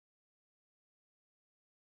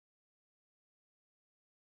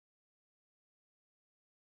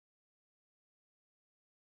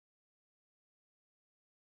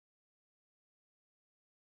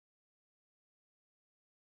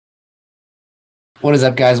What is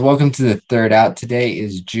up, guys? Welcome to the third out. Today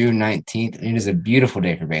is June 19th, and it is a beautiful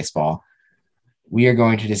day for baseball. We are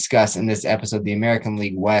going to discuss in this episode the American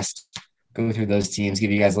League West, go through those teams,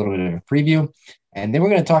 give you guys a little bit of a preview, and then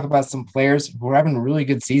we're going to talk about some players who are having really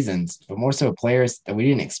good seasons, but more so players that we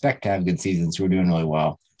didn't expect to have good seasons who are doing really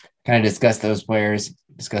well. Kind of discuss those players,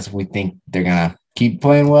 discuss if we think they're going to keep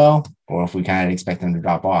playing well or if we kind of expect them to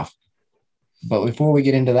drop off. But before we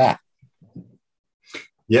get into that,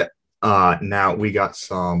 Yep. Now we got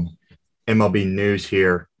some MLB news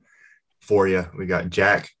here for you. We got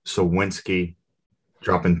Jack Sawinski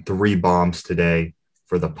dropping 3 bombs today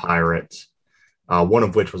for the Pirates, one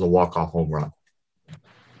of which was a walk-off home run.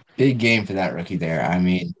 big game for that rookie there. I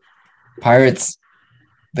mean, Pirates,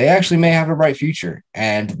 they actually may have a bright future,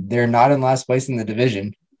 and they're not in last place in the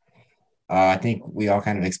division. I think we all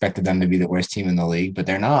kind of expected them to be the worst team in the league, but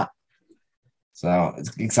they're not. So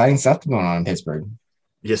it's exciting stuff going on in Pittsburgh.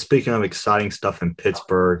 Yeah, speaking of exciting stuff in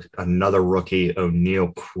Pittsburgh, another rookie,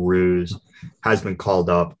 Oneall Cruz, has been called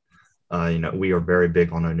up. We are very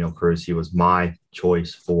big on Oneall Cruz. He was my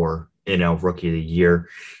choice for NL Rookie of the Year.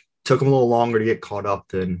 Took him a little longer to get caught up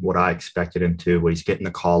than what I expected him to, but he's getting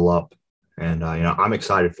the call up, and I'm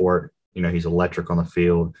excited for it. He's electric on the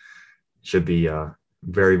field. Should be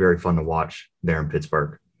very, very fun to watch there in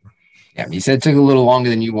Pittsburgh. Yeah, you said it took a little longer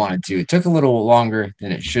than you wanted to. It took a little longer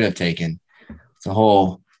than it should have taken. It's a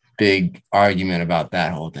whole big argument about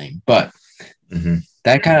that whole thing. But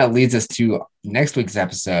that kind of leads us to next week's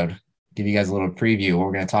episode. Give you guys a little preview. What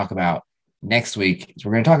we're going to talk about next week is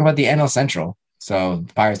we're going to talk about the NL Central. So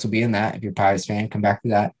the Pirates will be in that. If you're a Pirates fan, come back to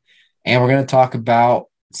that. And we're going to talk about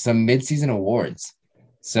some midseason awards.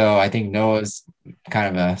 So I think Noah's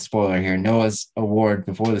kind of a spoiler here. Noah's award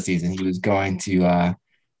before the season, he was going to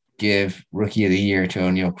give Rookie of the Year to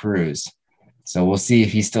Oneall Cruz. So we'll see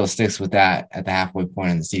if he still sticks with that at the halfway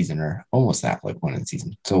point in the season or almost the halfway point in the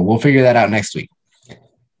season. So we'll figure that out next week.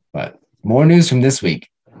 But more news from this week.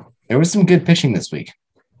 There was some good pitching this week.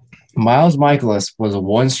 Miles Michaelis was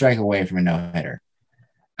 1 strike away from a no-hitter.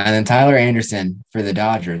 And then Tyler Anderson for the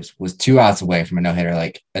Dodgers was 2 outs away from a no-hitter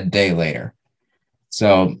like a day later.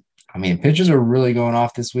 So, I mean, pitchers are really going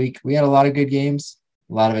off this week. We had a lot of good games.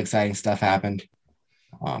 A lot of exciting stuff happened.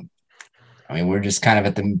 We're just kind of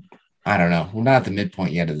at I don't know. We're not at the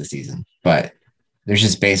midpoint yet of the season, but there's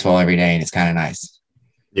just baseball every day, and it's kind of nice.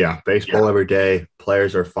 Yeah, baseball every day.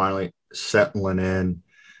 Players are finally settling in.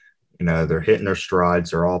 They're hitting their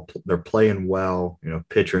strides. They're playing well.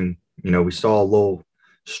 Pitching. We saw a little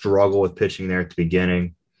struggle with pitching there at the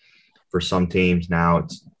beginning for some teams. Now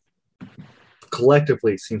it's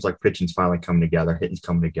collectively, it seems like pitching's finally coming together. Hitting's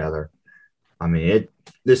coming together. I mean,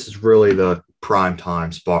 this is really the prime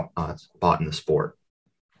time spot in the sport.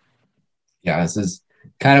 Yeah, this is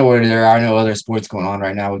kind of where there are no other sports going on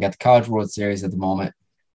right now. We got the College World Series at the moment.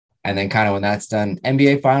 And then kind of when that's done,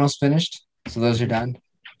 NBA Finals finished. So those are done.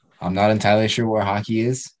 I'm not entirely sure where hockey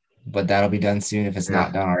is, but that'll be done soon if it's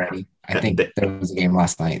not done already. I think there was a game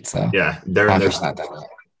last night. So yeah, they're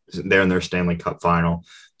in their Stanley Cup final.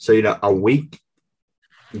 So, a week,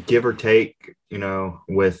 give or take,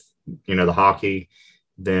 with, the hockey,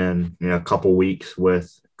 then, a couple weeks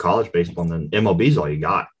with college baseball, and then MLB's all you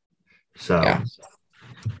got. So yeah.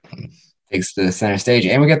 Takes the center stage.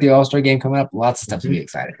 And we got the All-Star game coming up. Lots of stuff to be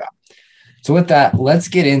excited about. So with that, let's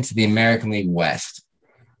get into the American League West.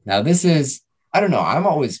 Now, this is, I don't know, I'm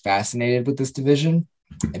always fascinated with this division.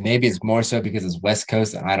 And maybe it's more so because it's West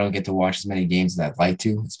Coast and I don't get to watch as many games as I'd like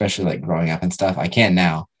to, especially like growing up and stuff. I can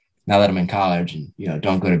now that I'm in college and,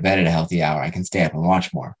 don't go to bed at a healthy hour. I can stay up and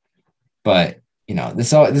watch more. But,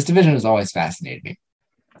 this division has always fascinated me.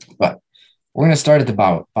 But we're going to start at the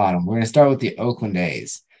bottom. We're going to start with the Oakland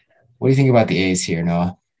A's. What do you think about the A's here,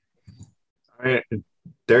 Noah?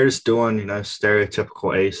 They're just doing,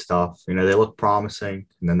 stereotypical A stuff. They look promising,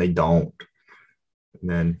 and then they don't. And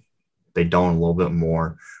then they don't a little bit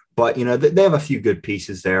more. But, they have a few good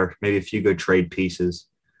pieces there, maybe a few good trade pieces.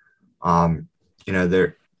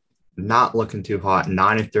 They're not looking too hot.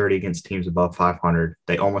 9-30 against teams above 500.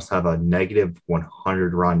 They almost have a negative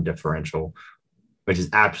 100 run differential, which is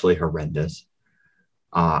absolutely horrendous.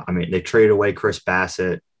 They traded away Chris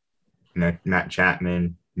Bassett, Matt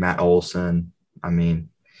Chapman, Matt Olson. Yeah.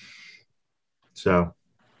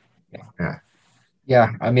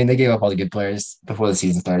 Yeah, they gave up all the good players before the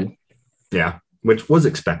season started. Yeah, which was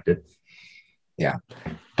expected. Yeah,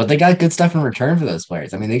 but they got good stuff in return for those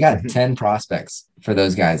players. They got 10 prospects for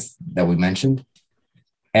those guys that we mentioned,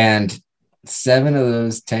 and 7 of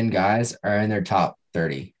those 10 guys are in their top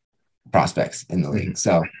 30 prospects in the league.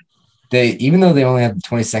 So even though they only have the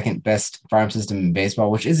 22nd best farm system in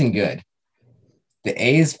baseball, which isn't good, the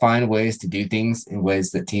A's find ways to do things in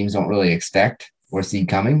ways that teams don't really expect or see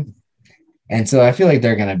coming. And so I feel like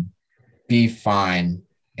they're going to be fine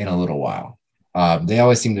in a little while. They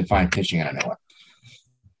always seem to find pitching out of nowhere.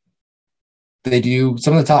 They do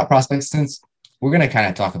some of the top prospects, since we're going to kind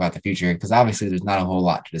of talk about the future because obviously there's not a whole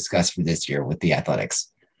lot to discuss for this year with the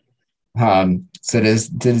Athletics. So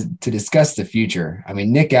to discuss the future, I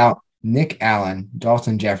mean, Nick Allen,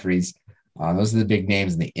 Dalton Jeffries, those are the big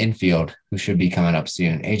names in the infield who should be coming up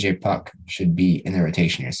soon. AJ Puck should be in the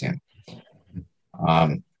rotation here soon.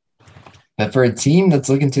 But for a team that's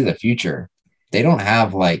looking to the future, they don't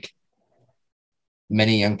have like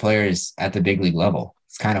many young players at the big league level.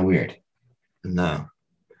 It's kind of weird. No.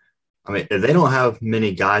 I mean, they don't have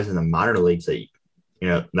many guys in the minor leagues that,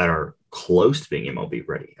 that are close to being MLB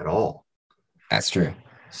ready at all. That's true.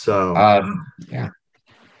 So, yeah.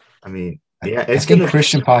 I mean, yeah, I think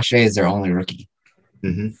Christian Pache is their only rookie.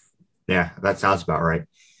 Mm-hmm. Yeah, that sounds about right.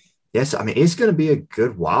 Yes, I mean, it's going to be a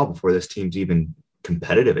good while before this team's even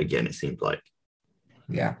competitive again, it seems like.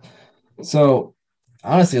 Yeah. So,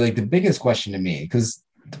 honestly, like the biggest question to me, because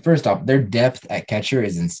first off, their depth at catcher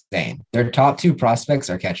is insane. Their top two prospects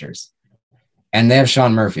are catchers. And they have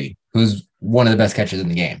Sean Murphy, who's one of the best catchers in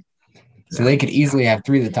the game. So they could easily have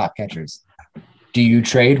three of the top catchers. Do you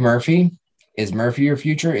trade Murphy? Is Murphy your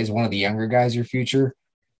future? Is one of the younger guys your future?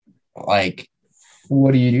 Like,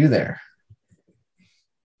 what do you do there?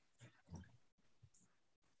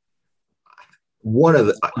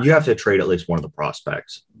 You have to trade at least one of the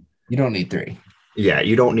prospects. You don't need three. Yeah,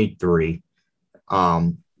 you don't need three.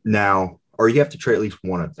 Now, or you have to trade at least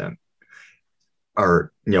one of them.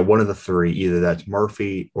 Or, one of the three, either that's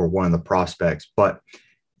Murphy or one of the prospects. But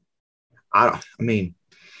I mean,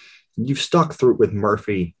 you've stuck through with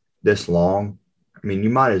Murphy this long. I mean, you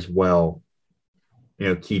might as well,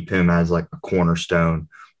 keep him as like a cornerstone.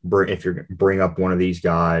 If you're bring up one of these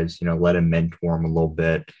guys, let him mentor him a little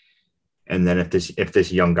bit. And then if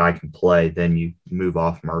this young guy can play, then you move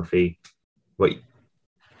off Murphy. But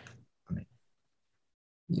I mean,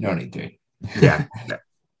 you don't need three. Yeah.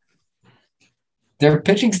 Their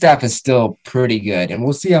pitching staff is still pretty good, and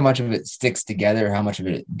we'll see how much of it sticks together, how much of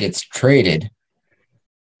it gets traded.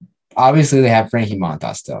 Obviously, they have Frankie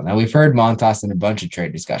Montas still. Now, we've heard Montas in a bunch of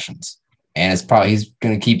trade discussions, and he's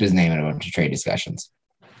going to keep his name in a bunch of trade discussions.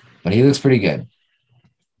 But he looks pretty good.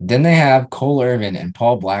 Then they have Cole Irvin and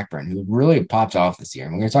Paul Blackburn, who really popped off this year.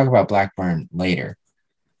 And we're going to talk about Blackburn later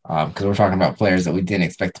because we're talking about players that we didn't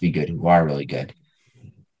expect to be good who are really good.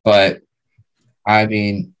 But, I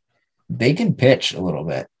mean, they can pitch a little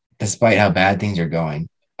bit despite how bad things are going.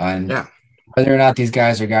 And whether or not these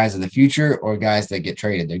guys are guys of the future or guys that get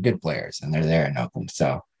traded, they're good players and they're there in Oakland.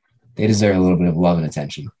 So they deserve a little bit of love and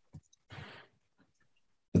attention.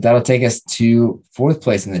 But that'll take us to fourth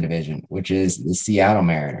place in the division, which is the Seattle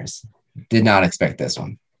Mariners. Did not expect this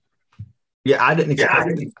one. Yeah, I didn't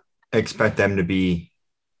expect them to be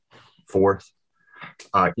fourth.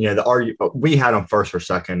 We had them first or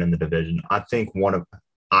second in the division. I think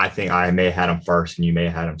I may have had them first and you may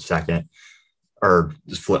have had them second, or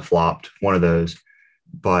just flip-flopped, one of those.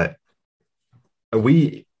 But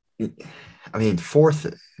fourth,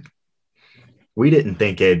 we didn't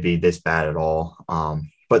think it'd be this bad at all.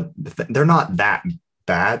 But they're not that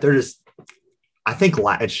bad. They're just, I think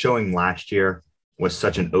it's showing last year was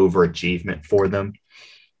such an overachievement for them.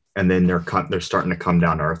 And then they're starting to come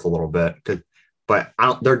down to earth a little bit. But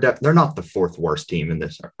they're not the fourth worst team in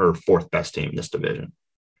this, or fourth best team in this division.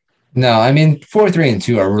 No, I mean, 4, 3, and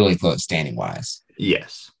 2 are really close standing-wise.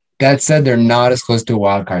 Yes. That said, they're not as close to a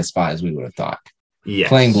wild card spot as we would have thought. Yes.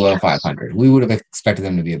 Playing below 500. We would have expected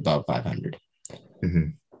them to be above 500.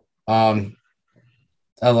 Mm-hmm.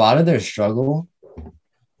 A lot of their struggle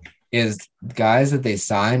is guys that they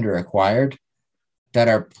signed or acquired that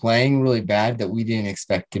are playing really bad that we didn't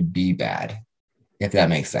expect to be bad, if that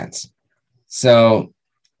makes sense. So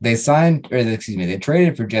they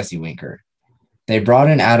traded for Jesse Winker. They brought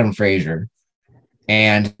in Adam Frazier,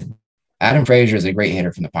 and Adam Frazier is a great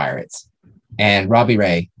hitter from the Pirates. And Robbie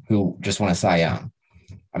Ray, who just won a Cy Young.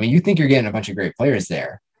 I mean, you think you're getting a bunch of great players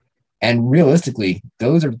there. And realistically,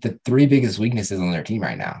 those are the three biggest weaknesses on their team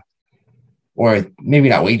right now. Or maybe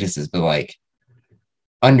not weaknesses, but like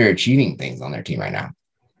underachieving things on their team right now.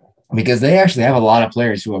 Because they actually have a lot of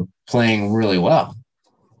players who are playing really well.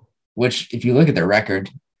 Which, if you look at their record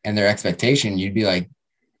and their expectation, you'd be like,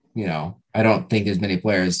 I don't think there's many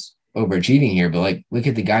players overachieving here, but like, look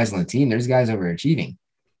at the guys on the team. There's guys overachieving.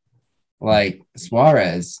 Like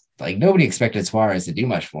Suarez, like nobody expected Suarez to do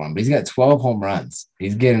much for him, but he's got 12 home runs.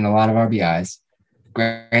 He's getting a lot of RBIs.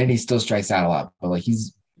 Granted, he still strikes out a lot, but like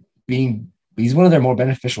he's one of their more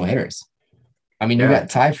beneficial hitters. I mean, you got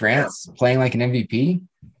Ty France playing like an MVP,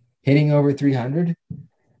 hitting over 300,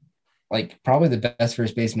 like probably the best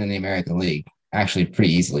first baseman in the American League, actually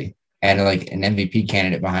pretty easily, and like an MVP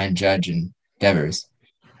candidate behind Judge and Devers.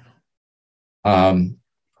 I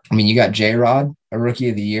mean, you got J-Rod, a Rookie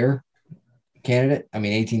of the Year candidate. I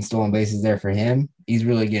mean, 18 stolen bases there for him. He's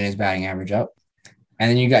really getting his batting average up. And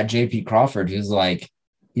then you got J.P. Crawford, who's like,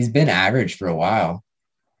 he's been average for a while,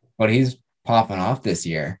 but he's popping off this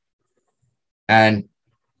year. And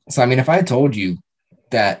so, I mean, if I told you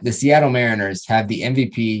that the Seattle Mariners have the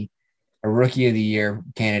MVP, a Rookie of the Year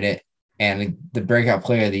candidate, and the Breakout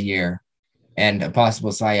Player of the Year, and a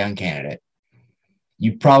possible Cy Young candidate,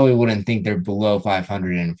 you probably wouldn't think they're below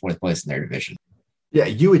 500 in fourth place in their division. Yeah,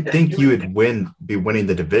 you would think you would be winning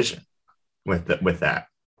the division with that.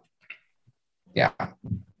 Yeah.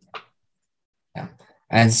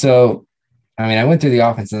 And so, I mean, I went through the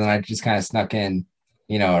offense and then I just kind of snuck in,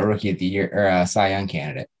 a Rookie of the Year or a Cy Young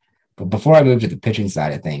candidate. But before I moved to the pitching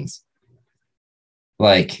side of things,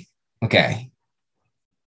 like, okay,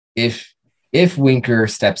 if Winker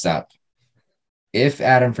steps up, if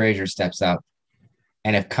Adam Frazier steps up,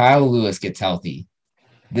 and if Kyle Lewis gets healthy,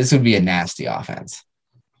 this would be a nasty offense.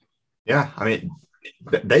 Yeah, I mean,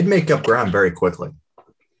 they'd make up ground very quickly.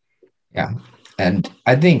 Yeah, and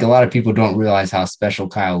I think a lot of people don't realize how special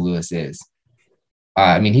Kyle Lewis is.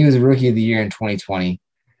 I mean, he was a Rookie of the Year in 2020,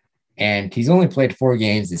 and he's only played 4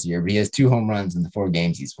 games this year, but he has 2 home runs in the 4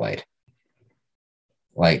 games he's played.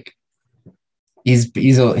 Like, he's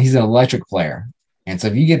an electric player, and so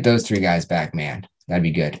if you get those 3 guys back, man, that'd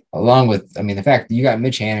be good. Along with, I mean, the fact that you got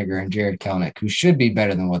Mitch Haniger and Jared Kelenic, who should be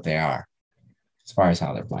better than what they are as far as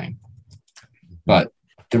how they're playing. But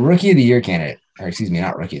the Rookie of the Year candidate, or excuse me,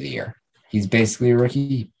 not Rookie of the Year. He's basically a rookie.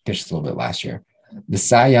 He pitched a little bit last year. The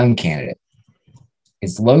Cy Young candidate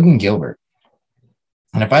is Logan Gilbert.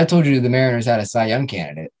 And if I told you the Mariners had a Cy Young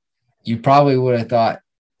candidate, you probably would have thought,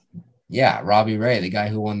 yeah, Robbie Ray, the guy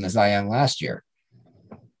who won the Cy Young last year.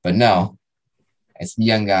 But no, it's the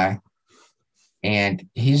young guy. And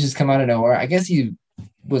he's just come out of nowhere. I guess he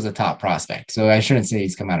was a top prospect, so I shouldn't say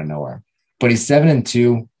he's come out of nowhere. But he's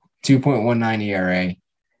 7-2, 2.19 ERA,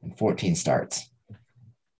 and 14 starts.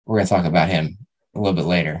 We're going to talk about him a little bit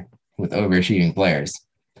later with overachieving players.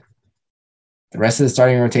 The rest of the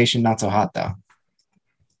starting rotation, not so hot, though.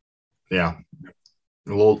 Yeah. A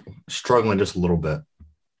little struggling just a little bit.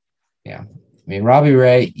 Yeah. I mean, Robbie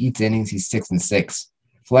Ray eats innings. He's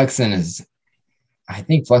 6-6. I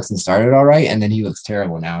think Flexen started all right, and then he looks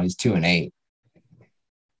terrible now. He's 2-8.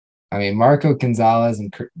 I mean, Marco Gonzalez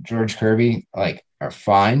and George Kirby, are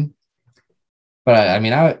fine. But, I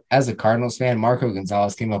mean, as a Cardinals fan, Marco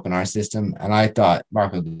Gonzalez came up in our system, and I thought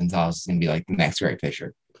Marco Gonzalez was going to be like the next great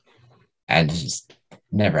pitcher. And it just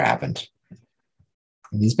never happened.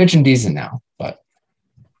 He's pitching decent now, but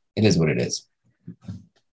it is what it is.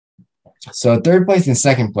 So third place and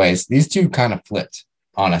second place, these two kind of flipped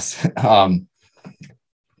on us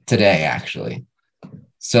today, actually.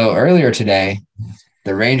 So earlier today,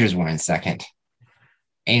 the Rangers were in second.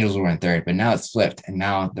 Angels were in third, but now it's flipped. And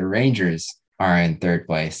now the Rangers are in third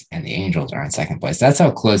place and the Angels are in second place. That's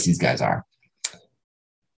how close these guys are.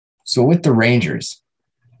 So with the Rangers,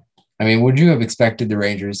 I mean, would you have expected the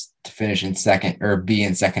Rangers to finish in second or be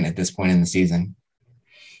in second at this point in the season?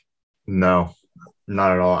 No,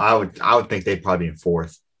 not at all. I would think they'd probably be in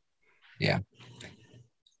fourth. Yeah.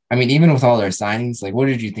 I mean, even with all their signings, what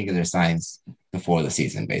did you think of their signings before the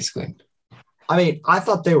season, basically? I mean, I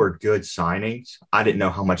thought they were good signings. I didn't know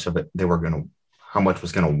how much of it how much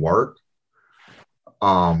was gonna work.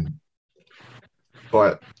 But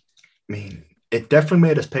I mean, it definitely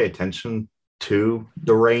made us pay attention to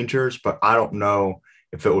the Rangers, but I don't know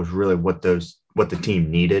if it was really what the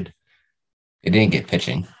team needed. They didn't get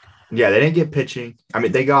pitching. Yeah, they didn't get pitching. I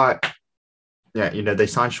mean, they got, they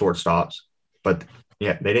signed shortstops, but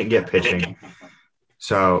they didn't get pitching.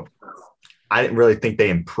 So I didn't really think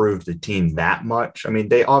they improved the team that much. I mean,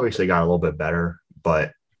 they obviously got a little bit better,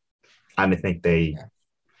 but I didn't think they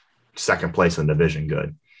second place in the division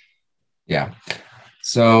good. Yeah.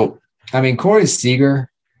 So, I mean, Corey Seager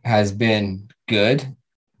has been good,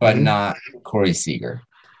 but not Corey Seager.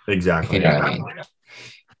 Exactly. You know what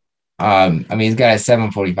I mean? He's got a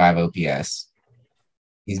 745 OPS.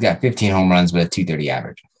 He's got 15 home runs with a 230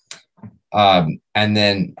 average. And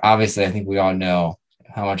then, obviously, I think we all know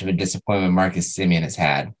how much of a disappointment Marcus Semien has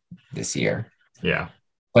had this year. Yeah.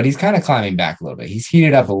 But he's kind of climbing back a little bit. He's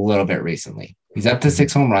heated up a little bit recently. He's up to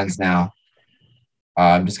 6 home runs now.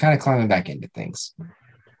 Just kind of climbing back into things.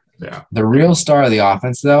 Yeah. The real star of the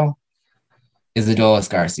offense, though, is Adolis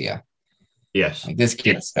Garcia. Yes. This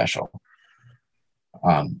kid's special.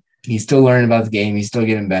 He's still learning about the game. He's still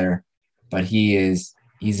getting better, but he's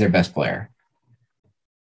their best player.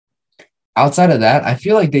 Outside of that, I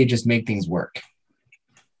feel like they just make things work.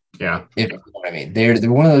 Yeah. If you know what I mean. They're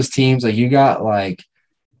one of those teams like you got like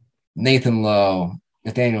Nathaniel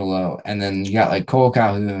Lowe, and then you got like Cole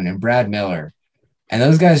Calhoun and Brad Miller. And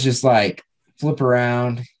those guys just like flip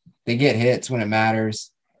around. They get hits when it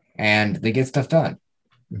matters, and they get stuff done.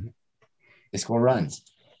 Mm-hmm. They score runs.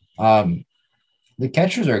 The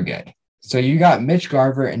catchers are good. So you got Mitch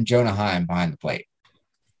Garver and Jonah Heim behind the plate.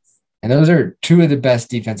 And those are two of the best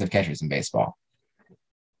defensive catchers in baseball.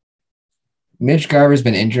 Mitch Garver's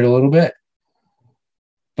been injured a little bit,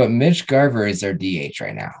 but Mitch Garver is their DH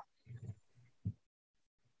right now.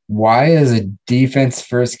 Why is a defense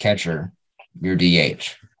first catcher your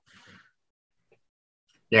DH?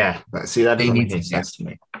 Yeah. See, that doesn't make any sense to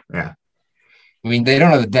me. Yeah. I mean, they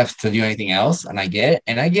don't have the depth to do anything else, and I get it.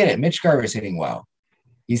 And I get it. Mitch Garver is hitting well.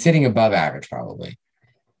 He's hitting above average, probably.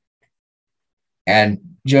 And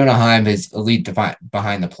Jonah Heim is elite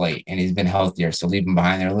behind the plate, and he's been healthier, so leave him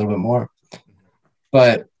behind there a little bit more.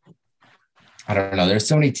 But I don't know. There's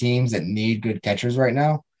so many teams that need good catchers right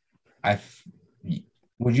now.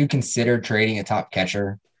 Would you consider trading a top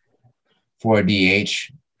catcher for a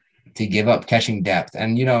DH to give up catching depth?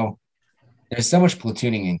 And, there's so much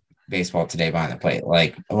platooning in baseball today behind the plate.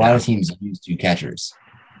 Like, a lot of teams use two catchers.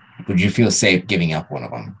 Would you feel safe giving up one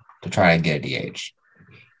of them to try to get a DH?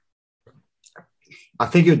 I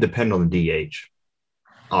think it would depend on the DH,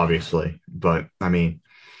 obviously. But, I mean,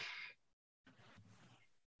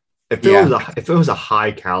 if it was a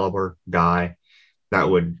high caliber guy that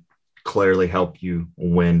would clearly help you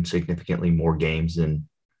win significantly more games than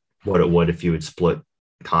what it would if you would split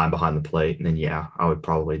time behind the plate, and then I would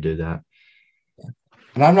probably do that.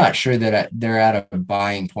 But I'm not sure that they're at a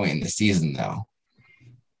buying point in the season, though,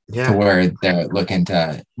 to where they're looking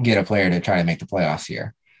to get a player to try to make the playoffs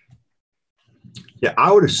here. Yeah,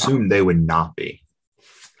 I would assume they would not be.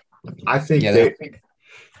 I think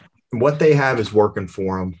what they have is working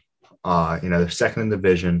for them. They're second in the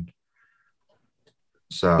division.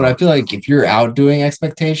 So, but I feel like if you're outdoing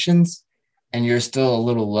expectations and you're still a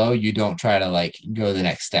little low, you don't try to go the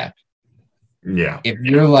next step. Yeah. If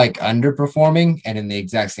you're underperforming and in the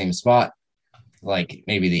exact same spot, like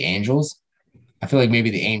maybe the Angels, I feel like maybe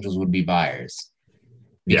the Angels would be buyers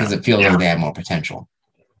because it feels like they have more potential.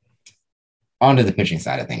 On to the pitching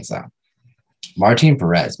side of things, though. Martin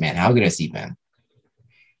Perez, man, how good has he been?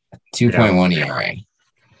 2.1 ERA.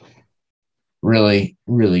 Really,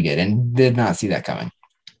 really good, and did not see that coming.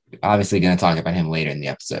 Obviously, going to talk about him later in the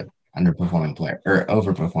episode. Underperforming player or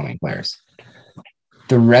overperforming players.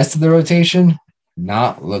 The rest of the rotation,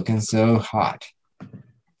 not looking so hot.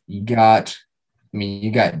 You got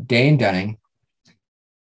Dane Dunning,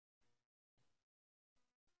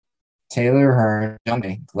 Taylor Hearn,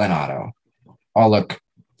 Glenn Otto. All look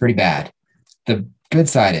pretty bad. The good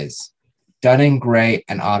side is Dunning, Gray,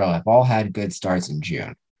 and Otto have all had good starts in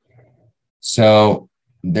June. So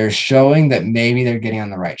they're showing that maybe they're getting on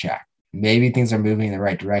the right track. Maybe things are moving in the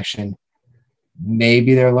right direction.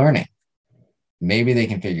 Maybe they're learning. Maybe they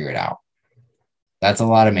can figure it out. That's a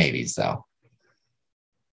lot of maybes, though.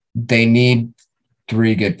 They need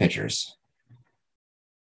 3 good pitchers.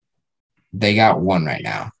 They got 1 right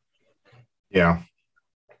now. Yeah.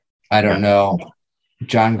 I don't know.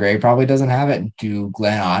 John Gray probably doesn't have it. Do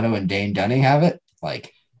Glenn Otto and Dane Dunning have it?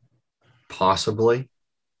 Possibly.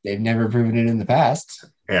 They've never proven it in the past.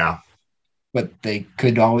 Yeah. But they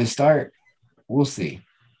could always start. We'll see.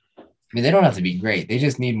 I mean, they don't have to be great. They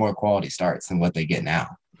just need more quality starts than what they get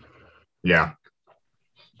now. Yeah.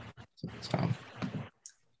 So,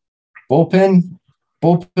 bullpen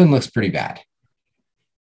looks pretty bad.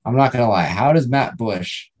 I'm not going to lie. How does Matt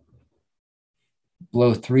Bush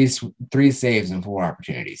blow three saves in 4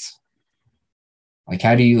 opportunities?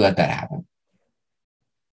 How do you let that happen?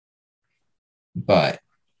 But,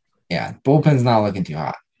 yeah, bullpen's not looking too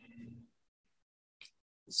hot.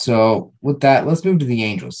 So, with that, let's move to the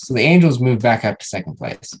Angels. So, the Angels moved back up to second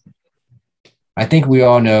place. I think we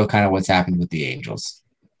all know kind of what's happened with the Angels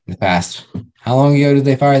in the past. How long ago did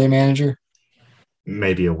they fire their manager?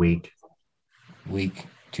 Maybe a week.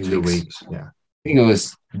 2 weeks. Yeah. I think it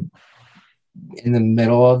was in the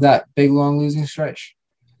middle of that big, long losing stretch.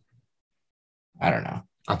 I don't know.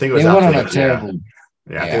 I think it was they after went on a terrible.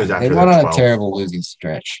 Yeah, I think it was after they went on a terrible losing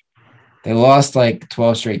stretch. They lost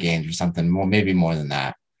 12 straight games or something, maybe more than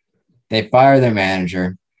that. They fired their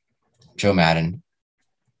manager, Joe Madden.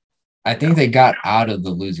 I think they got out of the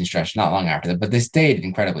losing stretch not long after that, but they stayed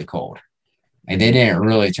incredibly cold. And they didn't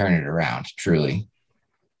really turn it around, truly.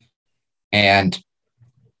 And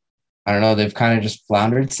I don't know. They've kind of just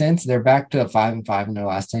floundered since. They're back to 5-5 in their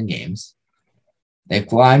last 10 games. They've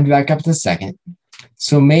climbed back up to second.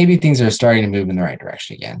 So maybe things are starting to move in the right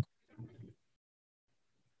direction again.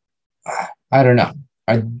 I don't know.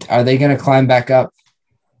 Are they going to climb back up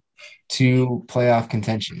to playoff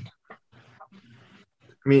contention?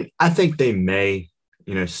 I mean, I think they may,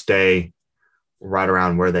 stay right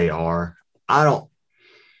around where they are. I don't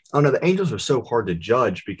know. The Angels are so hard to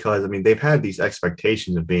judge because, they've had these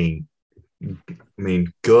expectations of being,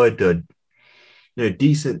 good to,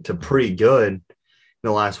 decent to pretty good in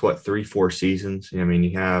the last, 3-4 seasons.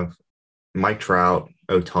 You have Mike Trout,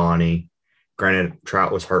 Ohtani. Granted,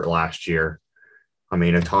 Trout was hurt last year.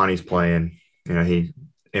 Ohtani's playing, he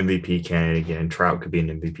MVP candidate again. Trout could be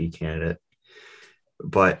an MVP candidate.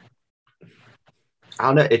 But I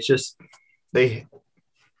don't know. It's just they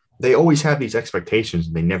always have these expectations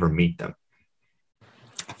and they never meet them.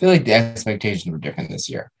 I feel like the expectations were different this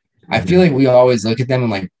year. I feel like we always look at them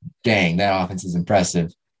and like, dang, that offense is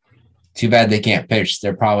impressive. Too bad they can't pitch.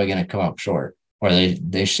 They're probably going to come up short. Or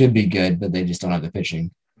they should be good, but they just don't have the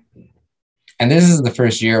pitching. And this is the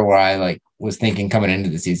first year where I was thinking coming into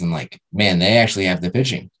the season, man, they actually have the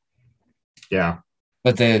pitching. Yeah.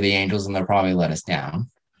 But they're the Angels and they'll probably let us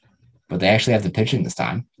down. But they actually have the pitching this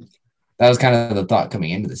time. That was kind of the thought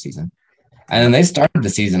coming into the season. And then they started the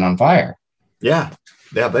season on fire. Yeah.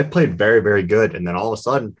 Yeah, they played very, very good. And then all of a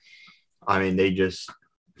sudden, they just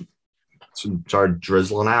started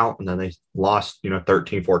drizzling out and then they lost,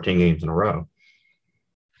 13, 14 games in a row.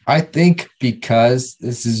 I think because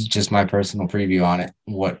this is just my personal preview on it,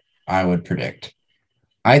 what I would predict.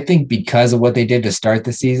 I think because of what they did to start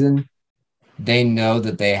the season, they know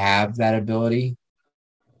that they have that ability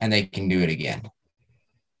and they can do it again.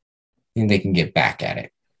 And they can get back at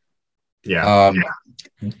it. Yeah.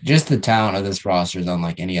 Just the talent of this roster is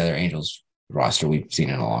unlike any other Angels roster we've seen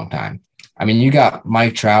in a long time. You got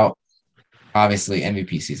Mike Trout, obviously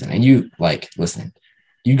MVP season. And listen,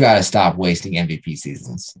 you got to stop wasting MVP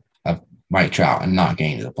seasons of Mike Trout and not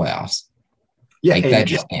getting to the playoffs. Yeah. That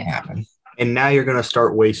just can't happen. And now you're going to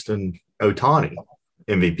start wasting Ohtani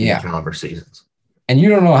MVP caliber seasons. And you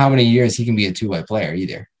don't know how many years he can be a two-way player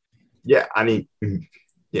either. Yeah.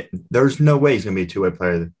 There's no way he's going to be a two-way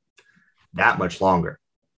player that much longer.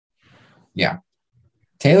 Yeah.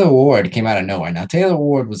 Taylor Ward came out of nowhere. Now, Taylor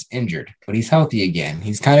Ward was injured, but he's healthy again.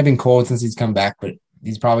 He's kind of been cold since he's come back, but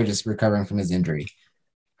he's probably just recovering from his injury.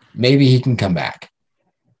 Maybe he can come back.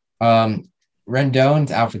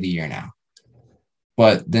 Rendon's out for the year now.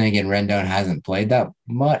 But then again, Rendon hasn't played that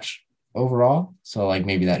much overall, so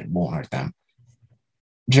maybe that won't hurt them.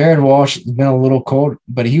 Jared Walsh has been a little cold,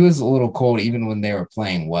 but he was a little cold even when they were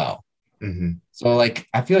playing well. Mm-hmm. So,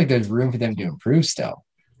 I feel like there's room for them to improve still.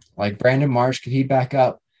 Brandon Marsh could heat back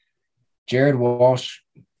up. Jared Walsh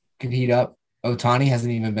could heat up. Ohtani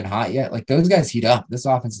hasn't even been hot yet. Those guys heat up. This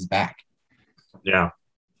offense is back. Yeah.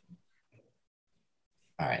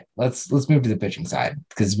 All right, let's move to the pitching side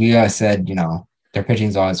because we said, their pitching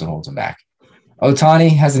is always what holds them back. Ohtani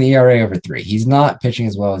has an ERA over 3. He's not pitching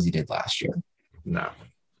as well as he did last year. No.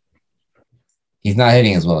 He's not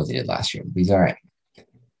hitting as well as he did last year, but he's all right.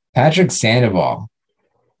 Patrick Sandoval,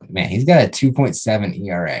 man, he's got a 2.7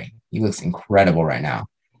 ERA. He looks incredible right now.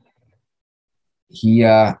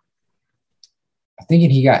 I'm thinking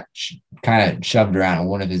he got kind of shoved around in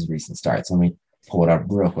one of his recent starts. Let me pull it up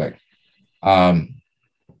real quick.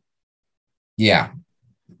 Yeah.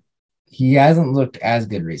 He hasn't looked as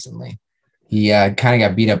good recently. He kind of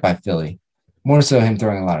got beat up by Philly. More so him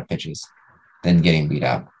throwing a lot of pitches than getting beat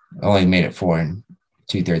up. Only made it 4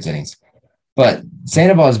 2/3 innings. But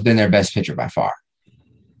Sandoval has been their best pitcher by far.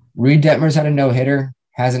 Reed Detmers had a no-hitter,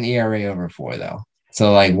 has an ERA over 4, though.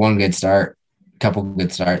 So, one good start, couple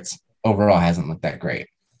good starts. Overall, hasn't looked that great.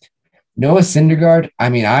 Noah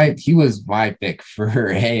Syndergaard, he was my pick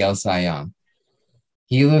for AL Cy Young.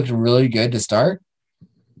 He looked really good to start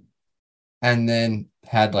and then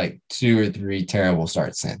had 2 or 3 terrible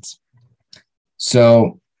starts since.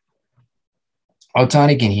 So,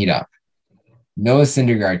 Ohtani can heat up. Noah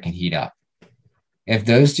Syndergaard can heat up. If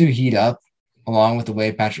those two heat up, along with the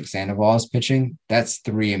way Patrick Sandoval is pitching, that's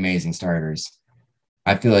 3 amazing starters.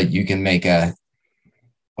 I feel like you can make a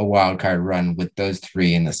wild card run with those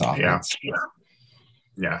 3 in this offense.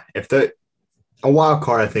 Yeah. A wild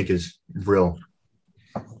card, I think, is real.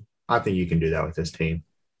 I think you can do that with this team.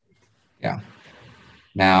 Yeah.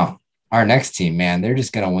 Now, our next team, man, they're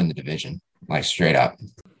just going to win the division, straight up.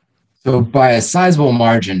 So by a sizable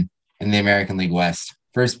margin in the American League West,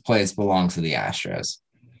 first place belongs to the Astros.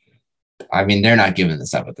 They're not giving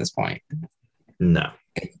this up at this point. No.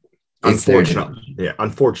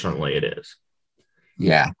 Unfortunately, it is.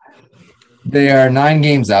 Yeah. They are 9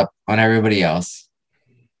 games up on everybody else.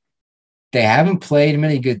 They haven't played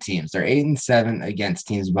many good teams. They're 8-7 against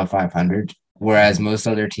teams above 500, whereas most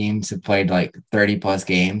other teams have played like 30 plus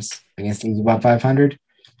games against teams above 500.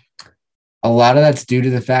 A lot of that's due to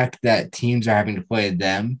the fact that teams are having to play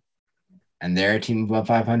them and they're a team above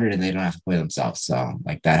 500 and they don't have to play themselves. So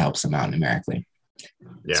like that helps them out numerically,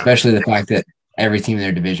 especially the fact that every team in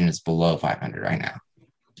their division is below 500 right now.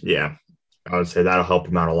 Yeah. I would say that'll help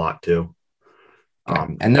them out a lot too.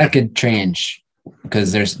 And that could change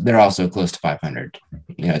because they're also close to 500.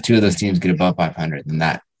 You know, 2 of those teams get above 500, and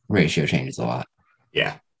that ratio changes a lot.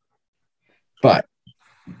 Yeah. But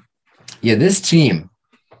yeah, this team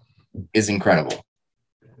is incredible.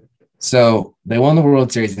 So they won the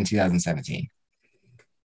World Series in 2017.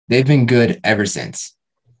 They've been good ever since,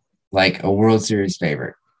 like a World Series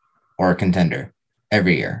favorite or a contender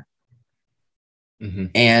every year. Mm-hmm.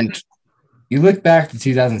 And you look back to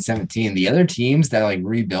 2017, the other teams that like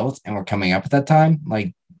rebuilt and were coming up at that time,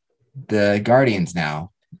 like the Guardians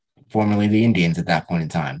now, formerly the Indians at that point in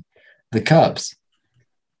time, the Cubs,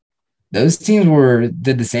 those teams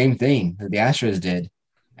did the same thing that the Astros did,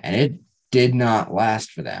 and it did not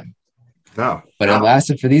last for them. No. But it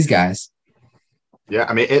lasted for these guys. Yeah,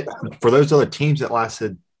 I mean, for those other teams, it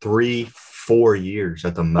lasted 3-4 years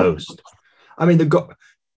at the most. I mean,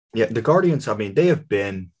 the Guardians, I mean, they have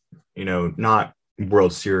been, not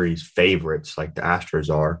World Series favorites like the Astros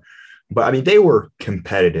are, but I mean, they were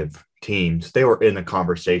competitive teams. They were in the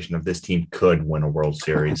conversation of this team could win a World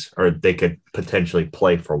Series or they could potentially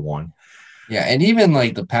play for one. Yeah, and even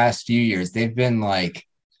like the past few years, they've been like,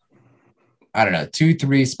 I don't know,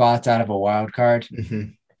 2-3 spots out of a wild card. Mm-hmm.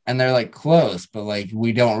 And they're like close, but like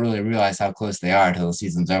we don't really realize how close they are until the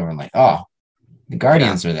season's over. And like, oh, the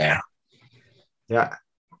Guardians are there. Yeah.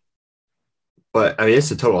 But I mean, it's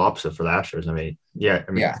the total opposite for the Astros. I mean,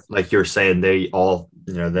 like you're saying, they all,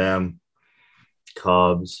 them,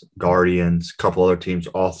 Cubs, Guardians, a couple other teams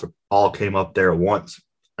all came up there at once.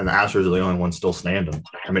 And the Astros are the only ones still standing.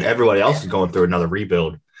 I mean, everybody else is going through another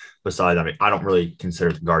rebuild. Besides, I mean, I don't really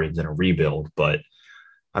consider the Guardians in a rebuild, but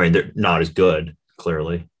I mean, they're not as good,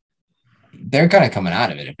 clearly. They're kind of coming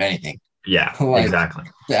out of it, if anything. Yeah, exactly.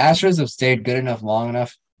 The Astros have stayed good enough long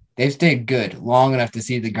enough. They've stayed good long enough to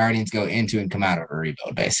see the Guardians go into and come out of a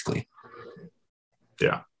rebuild, basically.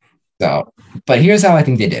 Yeah. So, but here's how I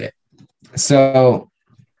think they did it. So,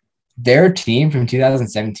 their team from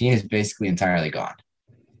 2017 is basically entirely gone.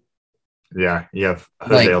 Yeah, you have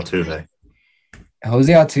Jose Altuve.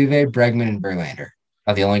 Jose Altuve, Bregman, and Verlander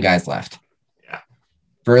are the only guys left. Yeah.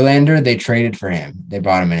 Verlander, they traded for him. They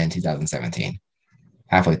brought him in 2017,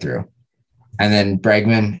 halfway through. And then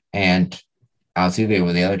Bregman and Altuve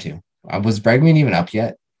were the other two. Was Bregman even up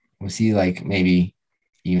yet? Was he like maybe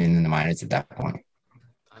even in the minors at that point?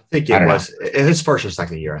 I think it was his first or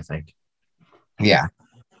second year, I think. Yeah.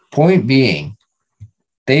 Point being,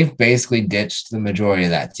 they've basically ditched the majority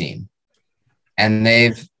of that team. And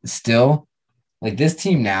they've still, like this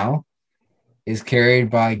team now is carried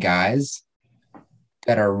by guys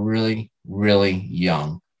that are really, really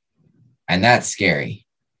young. And that's scary.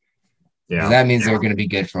 Yeah. That means they're going to be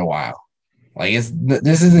good for a while. Like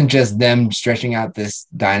this isn't just them stretching out this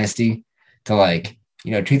dynasty to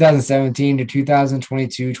 2017 to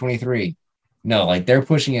 2022, 23. No, like they're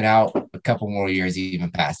pushing it out a couple more years even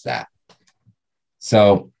past that.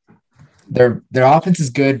 So their offense is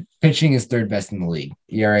good. Pitching is third best in the league.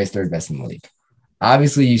 ERA is third best in the league.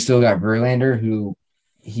 Obviously, you still got Verlander, who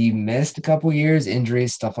he missed a couple years,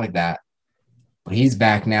 injuries, stuff like that. But he's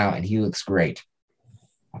back now, and he looks great.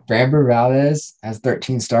 Framber Valdez has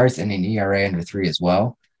 13 starts and an ERA under 3 as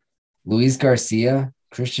well. Luis Garcia,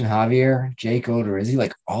 Christian Javier, Jake Odorizzi,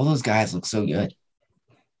 like all those guys look so good.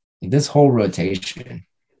 Like, this whole rotation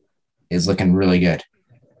is looking really good.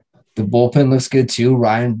 The bullpen looks good too.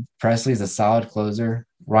 Ryan Presley is a solid closer.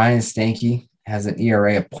 Ryan Stanky has an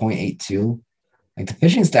ERA of 0.82. Like the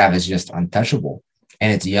pitching staff is just untouchable,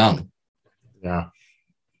 and it's young. Yeah.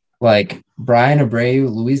 Like Brian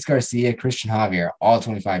Abreu, Luis Garcia, Christian Javier, all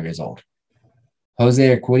 25 years old.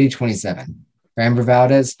 Jose Urquidy, 27. Framber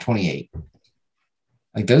Valdez, 28.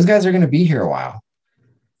 Like those guys are going to be here a while.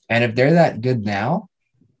 And if they're that good now,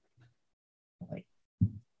 like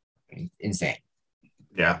insane.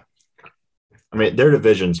 Yeah. I mean, their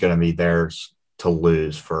division's going to be theirs to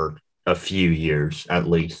lose for a few years at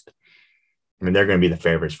least. I mean, they're going to be the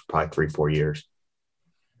favorites for probably 3-4 years.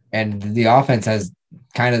 And the offense has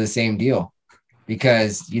kind of the same deal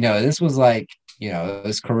because, this was like, it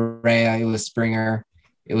was Correa, it was Springer,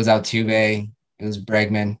 it was Altuve, it was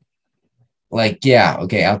Bregman. Like, yeah,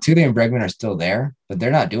 okay, Altuve and Bregman are still there, but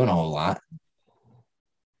they're not doing a whole lot.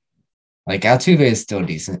 Like Altuve is still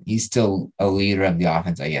decent. He's still a leader of the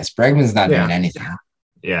offense, I guess. Bregman's not doing anything.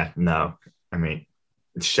 Yeah, no. I mean,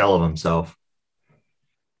 it's shell of himself.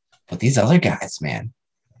 But these other guys, man.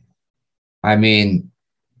 I mean,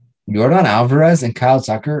 Yordan Alvarez and Kyle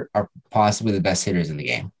Tucker are possibly the best hitters in the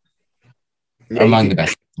game. Yeah, among the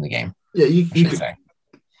best in the game. Yeah, you could say.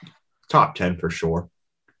 Top 10 for sure.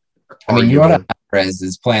 I mean, Yordan Alvarez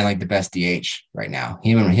is playing like the best DH right now.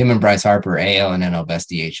 Him and Bryce Harper, AL and NL best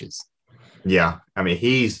DHs. Yeah, I mean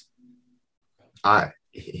he's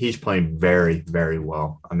playing very, very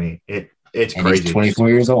well. I mean it's and crazy. He's 24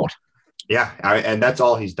 years old. Yeah, and that's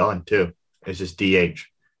all he's done too. It's just DH.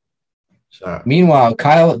 So meanwhile,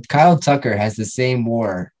 Kyle Tucker has the same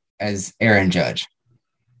WAR as Aaron Judge.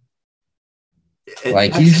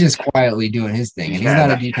 He's just quietly doing his thing, and he's not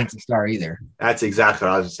a defensive star either. That's exactly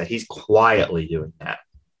what I was going to say. He's quietly doing that.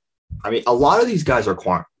 I mean, a lot of these guys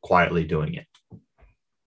are quietly doing it.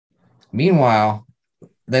 Meanwhile,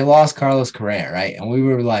 they lost Carlos Correa, right? And we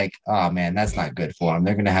were like, oh, man, that's not good for them.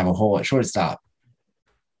 They're going to have a hole at shortstop.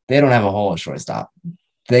 They don't have a hole at shortstop.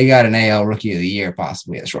 They got an AL Rookie of the Year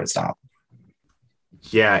possibly at shortstop.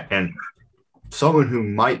 Yeah, and someone who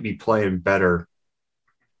might be playing better,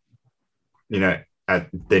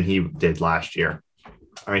 than he did last year.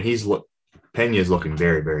 I mean, Pena's looking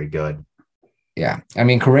very, very good. Yeah. I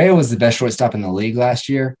mean, Correa was the best shortstop in the league last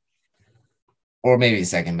year, or maybe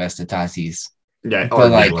second best to Tatis. Yeah,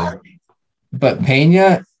 but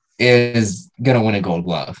Pena is gonna win a Gold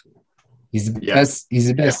Glove. He's the best. He's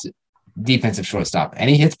the best defensive shortstop, and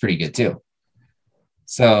he hits pretty good too.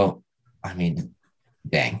 So, I mean,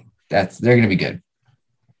 dang, they're gonna be good.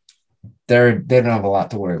 They don't have a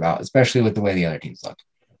lot to worry about, especially with the way the other teams look.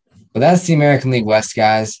 But that's the American League West,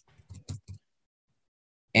 guys.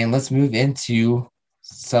 And let's move into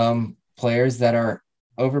some players that are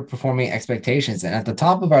overperforming expectations. And at the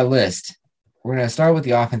top of our list, we're going to start with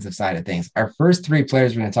the offensive side of things. Our first three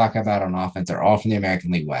players we're going to talk about on offense are all from the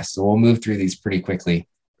American League West. So we'll move through these pretty quickly.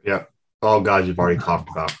 Yeah. All guys you've already talked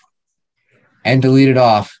about. And to lead it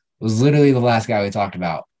off was literally the last guy we talked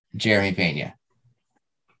about, Jeremy Pena.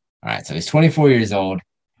 All right, so he's 24 years old.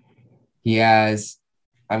 He has,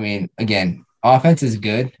 again, offense is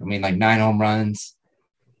good. 9 home runs,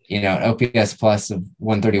 an OPS plus of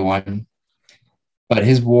 131. But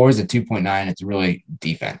his WAR is at 2.9. It's really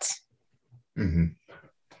defense. Mm-hmm.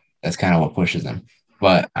 That's kind of what pushes him.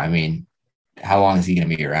 But, how long is he going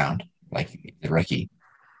to be around? The rookie.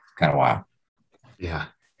 Kind of wild. Yeah,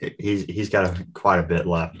 he's got quite a bit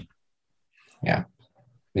left. Yeah.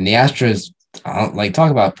 The Astros,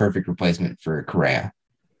 talk about perfect replacement for Correa.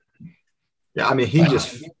 Yeah,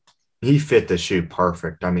 he fit the shoe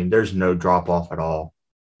perfect. There's no drop off at all.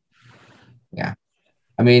 Yeah.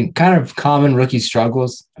 Kind of common rookie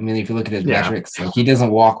struggles. If you look at his metrics, he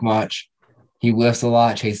doesn't walk much. He lifts a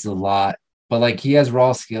lot, chases a lot, but he has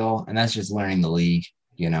raw skill, and that's just learning the league.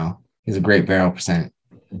 He has a great barrel percent.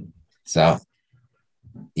 So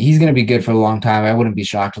he's going to be good for a long time. I wouldn't be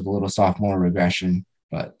shocked with a little sophomore regression,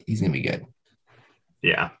 but he's going to be good.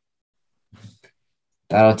 Yeah.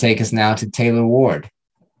 That'll take us now to Taylor Ward.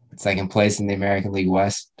 Second place in the American League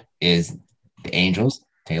West is the Angels,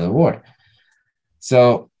 Taylor Ward.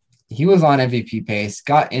 So he was on MVP pace,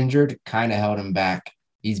 got injured, kind of held him back.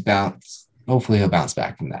 He's bounced. Hopefully he'll bounce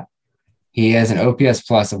back from that. He has an OPS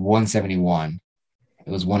plus of 171.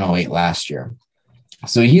 It was 108 last year.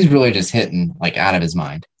 So he's really just hitting out of his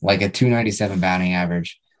mind, a 297 batting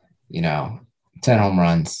average, 10 home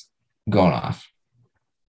runs going off.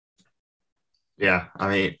 Yeah.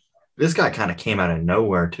 This guy kind of came out of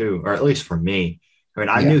nowhere too, or at least for me.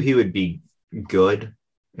 I knew he would be good,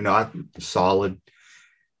 solid.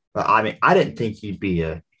 But I didn't think he'd be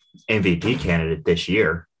a MVP candidate this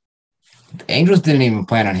year. The Angels didn't even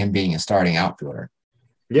plan on him being a starting outfielder.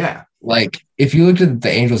 Yeah. If you looked at the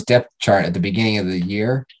Angels depth chart at the beginning of the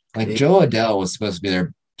year, Joe Adell was supposed to be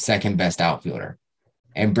their second best outfielder,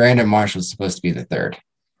 and Brandon Marsh was supposed to be the third.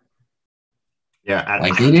 Yeah.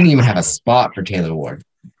 They didn't even have a spot for Taylor Ward.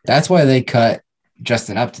 That's why they cut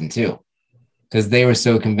Justin Upton too, because they were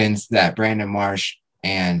so convinced that Brandon Marsh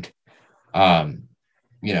and, Joe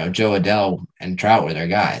Adell and Trout were their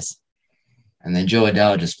guys. And then Joe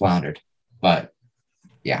Adell just floundered. But,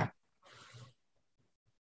 yeah.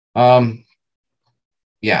 The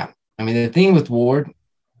thing with Ward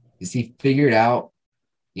is he figured out,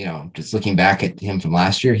 just looking back at him from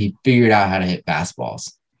last year, he figured out how to hit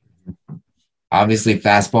fastballs. Obviously,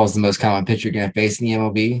 fastball is the most common pitch you're going to face in the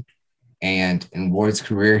MLB. And in Ward's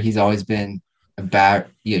career, he's always been about,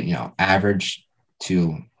 average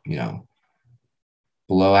to,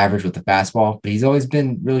 below average with the fastball, but he's always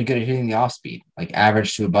been really good at hitting the off speed, like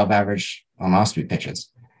average to above average on off speed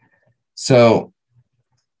pitches. So,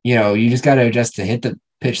 you just got to adjust to hit the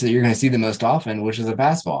pitch that you're going to see the most often, which is a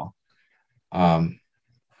fastball. The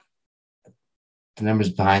numbers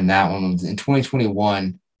behind that one was in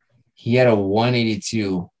 2021, he had a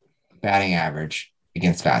 182 batting average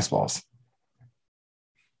against fastballs.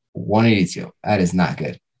 182. That is not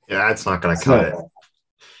good. Yeah, that's not going to cut it.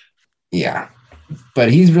 Yeah.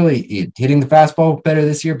 But he's really hitting the fastball better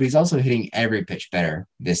this year, but he's also hitting every pitch better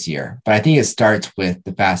this year. But I think it starts with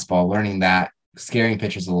the fastball, learning that, scaring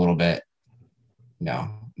pitchers a little bit,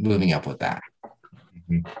 moving up with that.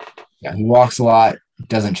 Mm-hmm. Yeah, he walks a lot,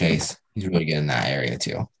 doesn't chase. He's really good in that area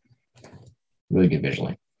too. Really good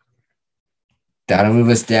visually. That'll move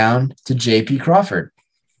us down to J.P. Crawford,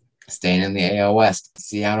 staying in the AL West,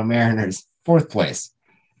 Seattle Mariners, 4th place.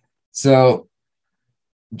 So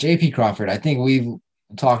J.P. Crawford, I think we've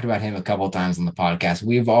talked about him a couple of times on the podcast.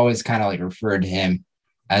 We've always kind of like referred to him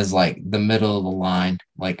as like the middle of the line,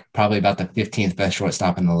 like probably about the 15th best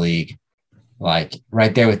shortstop in the league, like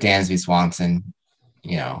right there with Dansby Swanson,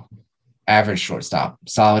 average shortstop,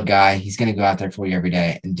 solid guy. He's going to go out there for you every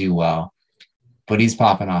day and do well, but he's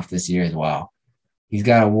popping off this year as well. He's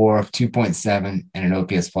got a WAR of 2.7 and an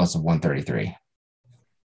OPS plus of 133.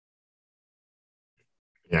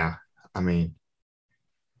 Yeah, I mean,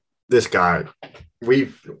 this guy,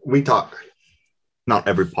 we talk, not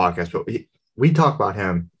every podcast, but we talk about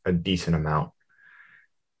him a decent amount.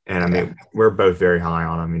 And I mean, we're both very high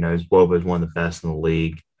on him. His WOBA is one of the best in the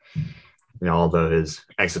league. Although his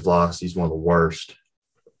exit velocity is one of the worst.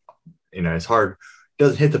 It's hard.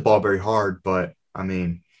 Doesn't hit the ball very hard, but I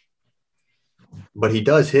mean, but he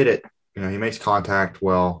does hit it. He makes contact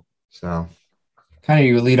well. So kind of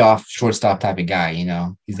your leadoff shortstop type of guy, he's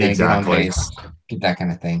going to get on base, get that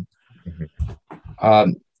kind of thing.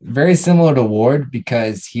 Mm-hmm. Very similar to Ward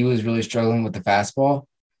because he was really struggling with the fastball,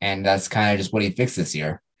 and that's kind of just what he fixed this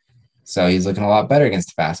year. So he's looking a lot better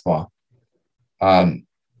against the fastball.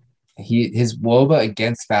 His WOBA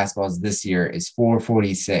against fastballs this year is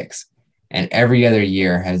 446, and every other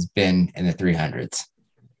year has been in the 300s.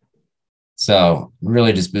 So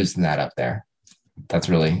really just boosting that up there. That's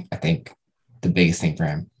really, I think, the biggest thing for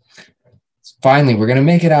him. Finally, we're going to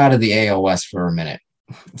make it out of the AL West for a minute.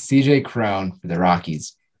 CJ Cron for the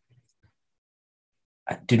Rockies.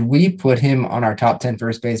 Did we put him on our top 10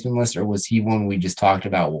 first baseman list, or was he one we just talked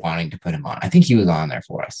about wanting to put him on? I think he was on there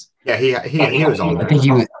for us. Yeah, he was on there. I think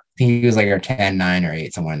he was like our 10, 9, or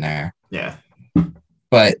 8, somewhere in there. Yeah.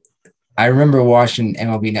 But I remember watching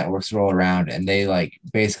MLB Networks roll around, and they like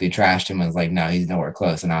basically trashed him and was like, no, he's nowhere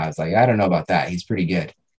close. And I was like, I don't know about that. He's pretty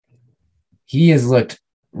good. He has looked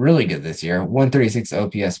really good this year. 136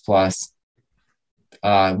 OPS plus,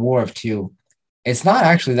 WAR of 2. It's not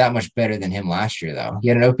actually that much better than him last year, though. He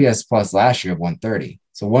had an OPS plus last year of 130.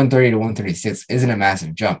 So 130 to 136 isn't a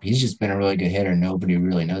massive jump. He's just been a really good hitter. Nobody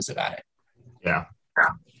really knows about it. Yeah.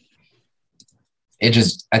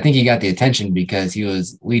 I think he got the attention because he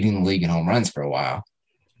was leading the league in home runs for a while.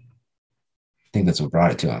 I think that's what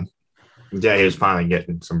brought it to him. Yeah, he was finally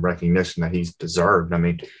getting some recognition that he's deserved. I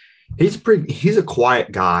mean, he's a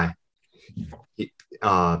quiet guy.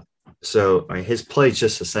 So his play's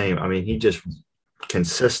just the same. I mean, he just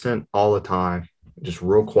consistent all the time, just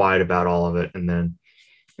real quiet about all of it. And then,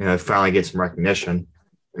 finally get some recognition.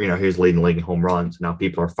 He was leading the league in home runs. Now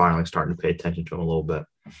people are finally starting to pay attention to him a little bit.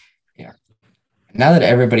 Yeah. Now that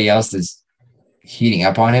everybody else is heating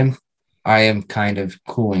up on him, I am kind of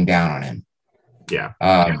cooling down on him. Yeah.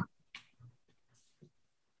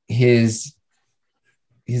 His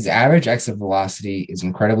average exit velocity is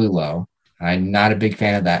incredibly low. I'm not a big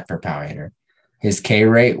fan of that for a power hitter. His K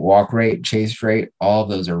rate, walk rate, chase rate, all of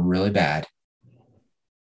those are really bad.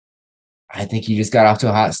 I think he just got off to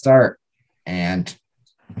a hot start, and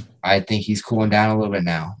I think he's cooling down a little bit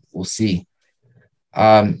now. We'll see.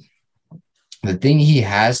 The thing he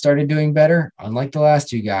has started doing better, unlike the last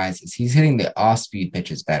two guys, is he's hitting the off-speed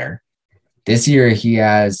pitches better. This year, he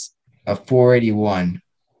has a 481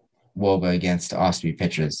 WOBA against off-speed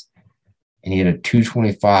pitches, and he had a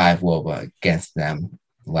 225 WOBA against them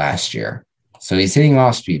last year. So he's hitting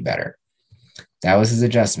off speed better. That was his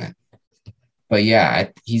adjustment. But yeah,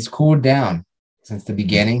 he's cooled down since the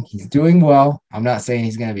beginning. He's doing well. I'm not saying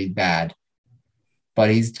he's going to be bad,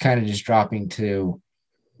 but he's kind of just dropping to,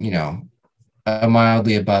 a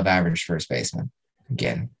mildly above average first baseman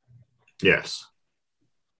again. Yes.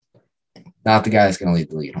 Not the guy that's going to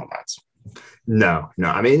lead the league in home runs. No.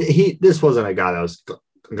 I mean, this wasn't a guy that was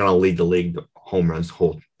going to lead the league home runs the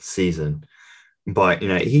whole season, but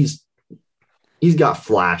he's got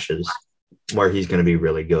flashes, where he's going to be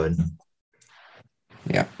really good.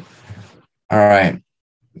 Yeah. All right.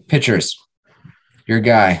 Pitchers. Your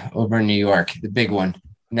guy over in New York, the big one,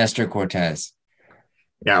 Nestor Cortez.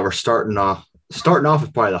 Yeah, we're starting off is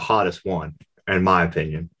probably the hottest one, in my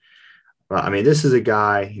opinion. I mean, this is a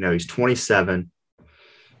guy, he's 27.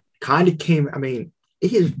 Kind of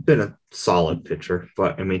he's been a solid pitcher,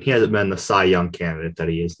 but I mean, he hasn't been the Cy Young candidate that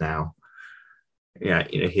he is now. Yeah,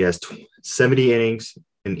 he has 70 innings,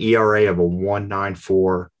 an ERA of a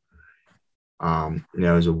 1.94.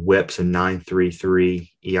 His whips a 9.33.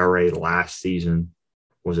 ERA last season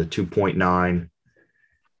was a 2.9.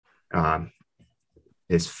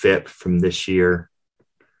 His FIP from this year,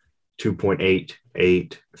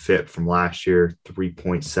 2.88. FIP from last year,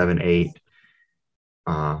 3.78.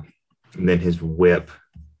 And then his whip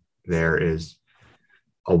there is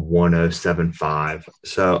a 1.075.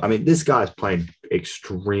 So, I mean, this guy's playing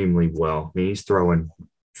extremely well. I mean, he's throwing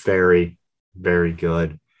very, very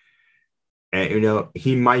good. And,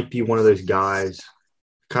 he might be one of those guys,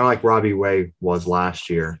 kind of like Robbie Ray was last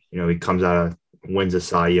year. He comes out of, wins a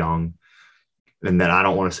Cy Young, and then I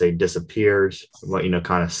don't want to say disappears, but,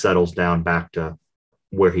 kind of settles down back to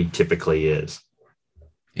where he typically is.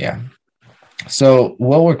 Yeah. So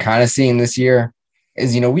what we're kind of seeing this year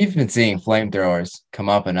is, we've been seeing flamethrowers come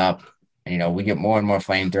up and up. And, we get more and more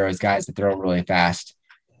flamethrowers, guys that throw really fast.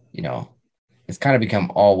 It's kind of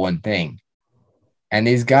become all one thing. And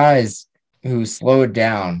these guys who slow it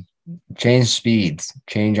down, change speeds,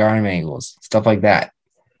 change arm angles, stuff like that,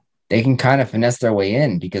 they can kind of finesse their way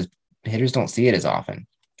in because hitters don't see it as often.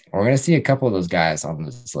 We're going to see a couple of those guys on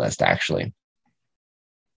this list, actually.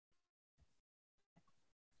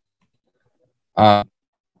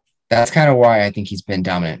 That's kind of why I think he's been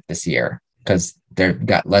dominant this year, because they've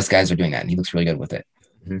got less guys are doing that, and he looks really good with it.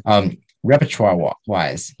 Mm-hmm. Repertoire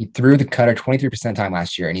wise, he threw the cutter 23% time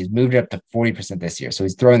last year, and he's moved it up to 40% this year. So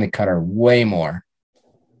he's throwing the cutter way more,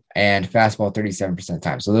 and fastball 37%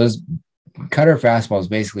 time. So those cutter fastballs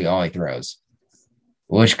basically all he throws,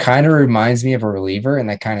 which kind of reminds me of a reliever, and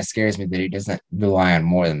that kind of scares me that he doesn't rely on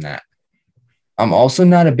more than that. I'm also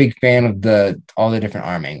not a big fan of all the different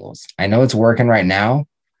arm angles. I know it's working right now,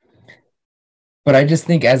 but I just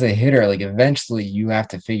think as a hitter, like eventually you have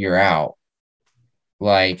to figure out,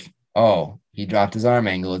 like, oh, he dropped his arm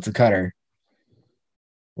angle. It's a cutter.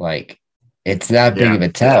 Like, it's that big of a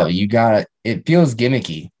tell. It feels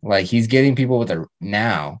gimmicky. Like he's getting people with it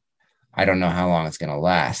now. I don't know how long it's going to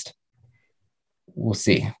last. We'll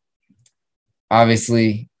see.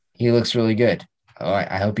 Obviously, he looks really good.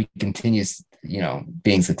 I hope he continues,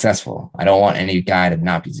 being successful. I don't want any guy to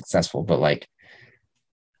not be successful, but like,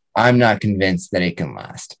 I'm not convinced that it can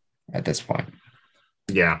last at this point.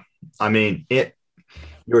 Yeah. I mean, you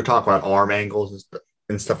were talking about arm angles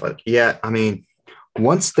and stuff like that. Yeah. I mean,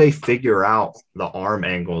 once they figure out the arm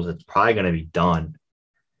angles, it's probably going to be done.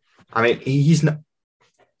 I mean, he's not,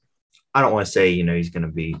 I don't want to say, he's going to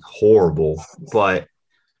be horrible, but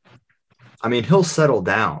I mean, he'll settle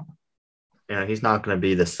down. He's not going to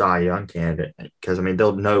be the Cy Young candidate because, I mean,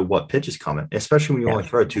 they'll know what pitch is coming, especially when you only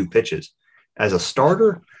throw 2 pitches. As a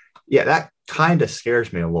starter, yeah, that kind of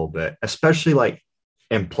scares me a little bit, especially like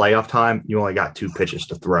in playoff time, you only got 2 pitches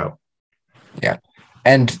to throw. Yeah.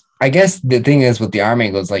 And I guess the thing is with the arm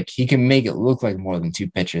angles, like he can make it look like more than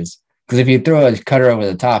 2 pitches. Because if you throw a cutter over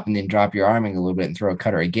the top and then drop your arm angle a little bit and throw a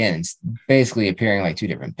cutter again, it's basically appearing like 2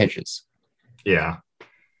 different pitches. Yeah.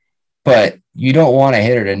 But you don't want a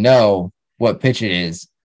hitter to know what pitch it is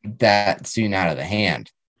that soon out of the hand.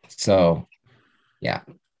 So, yeah,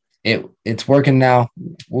 it's working now.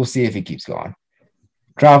 We'll see if it keeps going.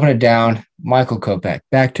 Dropping it down, Michael Kopech,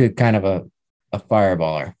 back to kind of a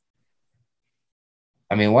fireballer.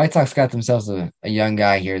 I mean, White Sox got themselves a young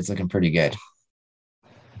guy here. It's looking pretty good.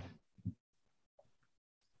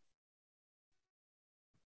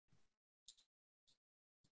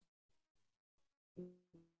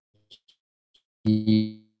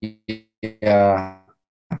 Yeah,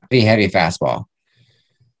 pretty heavy fastball.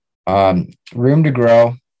 Room to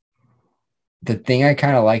grow. The thing I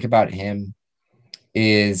kind of like about him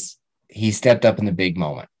is he stepped up in the big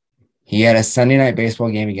moment. He had a Sunday night baseball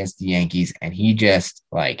game against the Yankees, and he just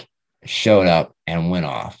like showed up and went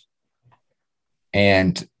off.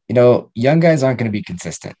 And, young guys aren't going to be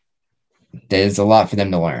consistent. There's a lot for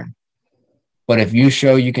them to learn. But if you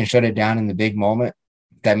show you can shut it down in the big moment,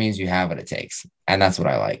 that means you have what it takes. And that's what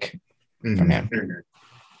I like from him.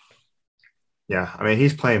 Yeah, I mean,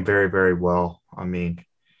 he's playing very, very well. I mean,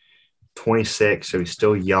 26, so he's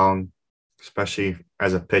still young, especially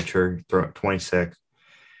as a pitcher, 26.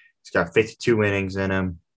 He's got 52 innings in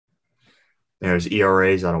him. His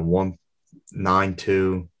ERA's at a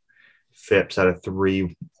 1.92. FIPS at a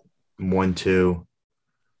 3.12.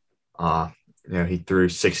 He threw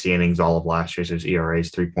 60 innings all of last year, so his ERA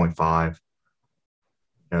is 3.5.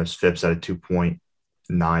 His FIPS at a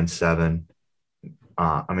 2.97.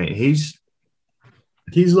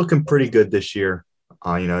 He's looking pretty good this year.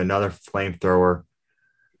 Another flamethrower.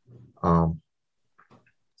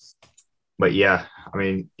 But yeah,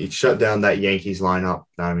 he shut down that Yankees lineup.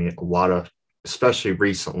 A lot of, especially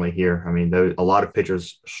recently here. A lot of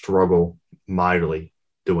pitchers struggle mightily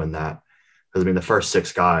doing that. Because the first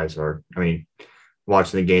six guys are.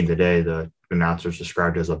 Watching the game today, the announcers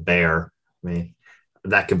described as a bear.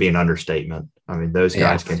 That could be an understatement. Those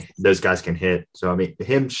guys can hit. So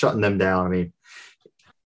him shutting them down.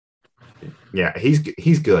 Yeah,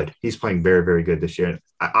 he's good. He's playing very, very good this year.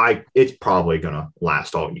 It's probably gonna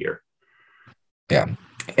last all year. Yeah,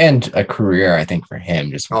 and a career, I think, for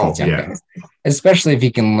him. Just with these young guys, especially if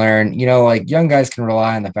he can learn. Young guys can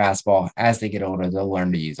rely on the fastball. As they get older, they'll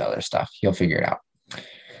learn to use other stuff. He'll figure it out.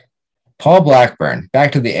 Paul Blackburn,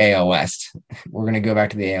 back to the AL West. We're going to go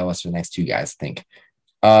back to the AL West for the next two guys, I think.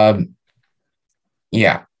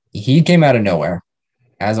 Yeah, he came out of nowhere,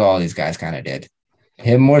 as all these guys kind of did.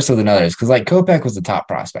 Him more so than others, because Kopech was the top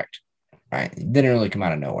prospect, right? He didn't really come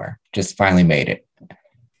out of nowhere, just finally made it.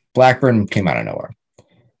 Blackburn came out of nowhere.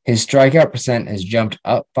 His strikeout percent has jumped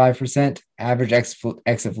up 5%, average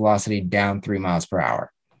exit velocity down 3 miles per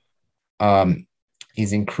hour.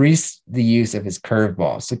 He's increased the use of his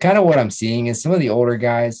curveball. So kind of what I'm seeing is some of the older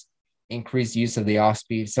guys increase use of the off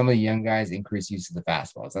speed. Some of the young guys increase use of the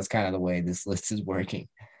fastballs. That's kind of the way this list is working.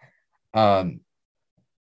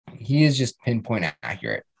 He is just pinpoint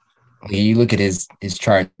accurate. You look at his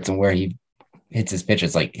charts and where he hits his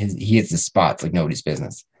pitches, he hits the spots like nobody's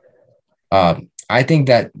business. I think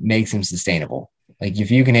that makes him sustainable. If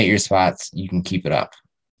you can hit your spots, you can keep it up,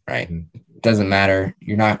 right? It doesn't matter.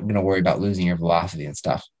 You're not going to worry about losing your velocity and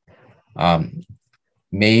stuff.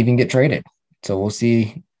 May even get traded. So we'll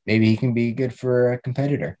see. Maybe he can be good for a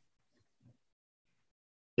competitor.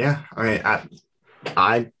 Yeah, I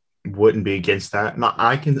wouldn't be against that.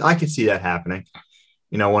 I can see that happening.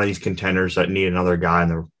 One of these contenders that need another guy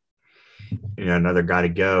another guy to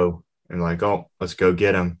go and let's go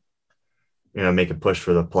get him. Make a push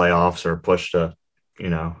for the playoffs or push to,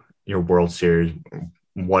 your World Series,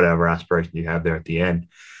 whatever aspiration you have there at the end.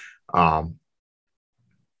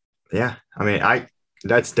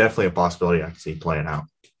 That's definitely a possibility I can see playing out.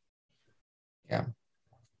 Yeah.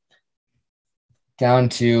 Down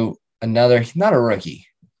to another, he's not a rookie.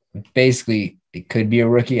 Basically, it could be a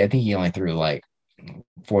rookie. I think he only threw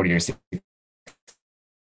 40 or 60.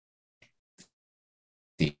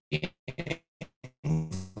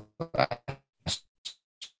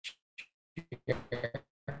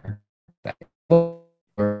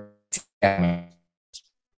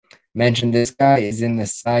 Mentioned this guy is in the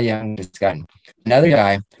Cy Young discussion. Another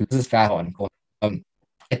guy who's his fastball. I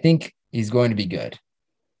think he's going to be good.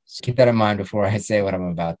 So keep that in mind before I say what I'm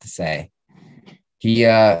about to say. He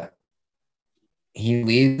leaves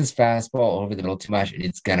his fastball over the middle too much, and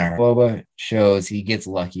it's gonna hurt. Boba shows he gets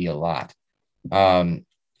lucky a lot.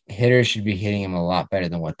 Hitters should be hitting him a lot better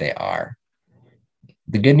than what they are.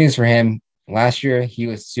 The good news for him, last year he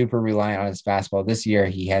was super reliant on his fastball. This year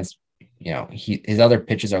he has, his other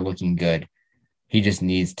pitches are looking good. He just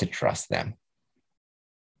needs to trust them.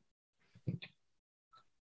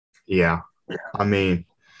 Yeah.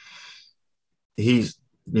 He's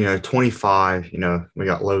 25, we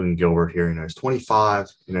got Logan Gilbert here, he's 25,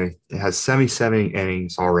 he has 77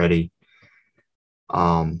 innings already.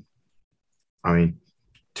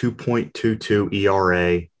 2.22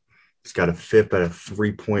 ERA. He's got a FIP at a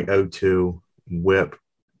 3.02, whip,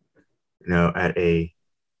 at a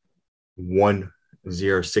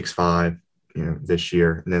 1.065, this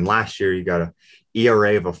year. And then last year you got a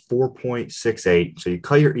ERA of a 4.68. So you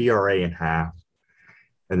cut your ERA in half.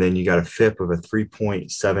 And then you got a FIP of a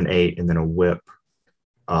 3.78 and then a whip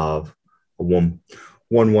of a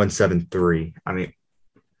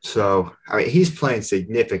 1.173. He's playing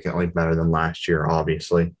significantly better than last year,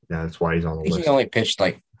 obviously. That's why he's on the list. He only pitched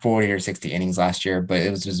 40 or 60 innings last year, but it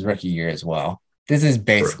was his rookie year as well. This is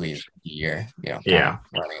basically his rookie year,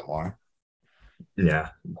 learning more.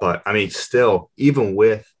 Yeah, but still, even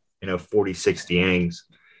with 40, 60 innings,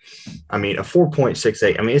 a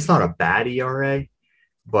 4.68. It's not a bad ERA,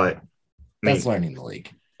 but that's learning the league.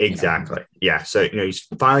 Exactly. Yeah. So he's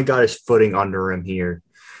finally got his footing under him here.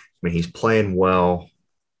 He's playing well.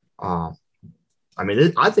 I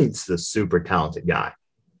think this is a super talented guy.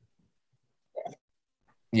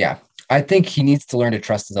 Yeah. I think he needs to learn to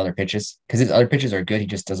trust his other pitches because his other pitches are good. He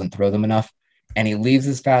just doesn't throw them enough. and he leaves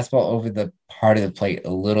his fastball over the part of the plate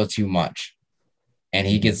a little too much, and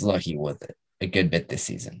he gets lucky with it a good bit this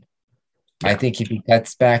season. I Yeah. think if he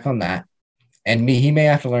cuts back on that, and he may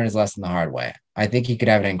have to learn his lesson the hard way. I think he could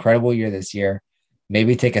have an incredible year this year,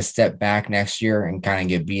 maybe take a step back next year and kind of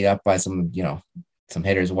get beat up by some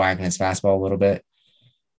hitters whacking his fastball a little bit.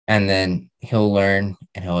 And then he'll learn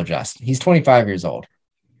and he'll adjust. He's 25 years old.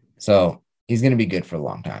 So he's going to be good for a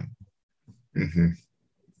long time. Mm-hmm.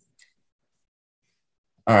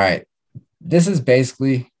 All right. This is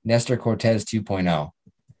basically Nestor Cortez 2.0.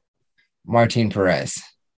 Martin Perez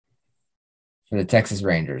for the Texas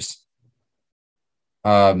Rangers.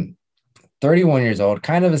 31 years old,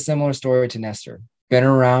 kind of a similar story to Nestor. Been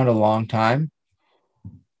around a long time,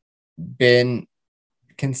 been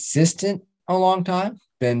consistent a long time,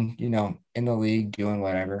 been, in the league doing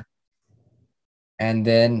whatever. And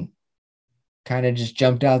then kind of just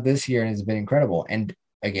jumped out this year and has been incredible. And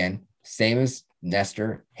again, same as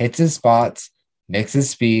Nestor, hits his spots, mixes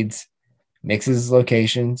speeds, mixes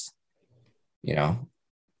locations. I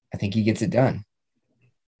think he gets it done.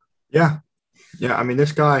 Yeah. Yeah. I mean,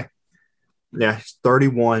 this guy, he's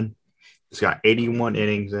 31. He's got 81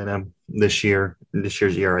 innings in him this year. In this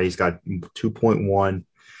year's ERA, he's got 2.1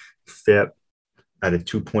 FIP at a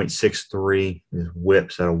 2.63. His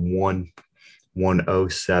whips at a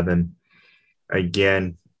 1.107.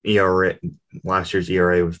 Again, ERA last year's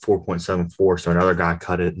ERA was 4.74, so another guy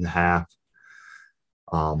cut it in half.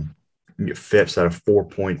 FIP's at a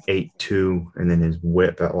 4.82, and then his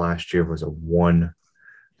whip at last year was a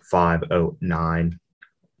 1.509.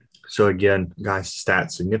 So again, guy's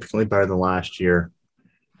stats significantly better than last year.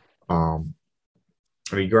 I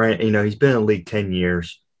mean, Grant, he's been in the league 10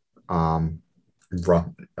 years, rough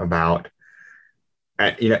about.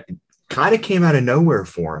 Kind of came out of nowhere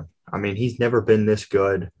for him. I mean, he's never been this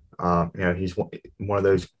good. He's one of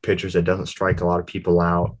those pitchers that doesn't strike a lot of people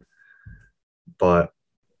out. But,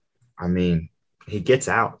 I mean, he gets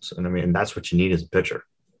outs. And, I mean, that's what you need as a pitcher.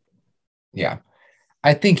 Yeah.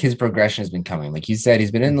 I think his progression has been coming. Like you said, he's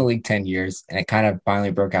been in the league 10 years, and it kind of finally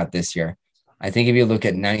broke out this year. I think if you look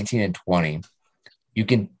at 19 and 20, you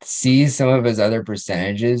can see some of his other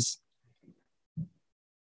percentages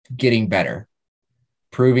getting better,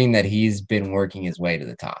 proving that he's been working his way to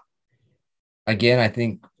the top. Again, I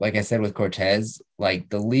think, like I said with Cortez, like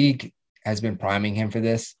the league has been priming him for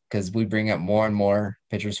this because we bring up more and more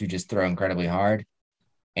pitchers who just throw incredibly hard.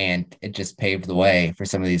 And it just paved the way for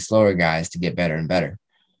some of these slower guys to get better and better.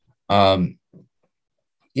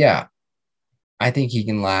 Yeah, I think he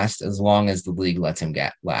can last as long as the league lets him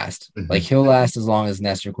last. Mm-hmm. Like he'll last as long as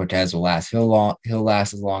Nestor Cortez will last. He'll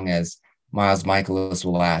last as long as Miles Michaelis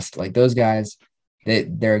will last. Like those guys,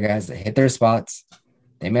 they're guys that hit their spots.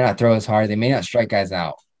 They may not throw as hard. They may not strike guys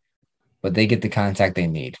out, but they get the contact they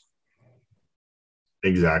need.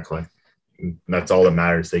 Exactly. That's all that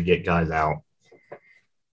matters. They get guys out.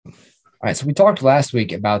 All right, so we talked last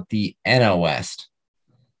week about the NL West.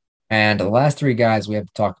 And the last three guys we have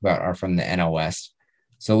to talk about are from the NL West.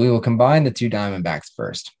 So we will combine the two Diamondbacks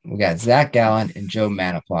first. We got Zach Gallen and Joe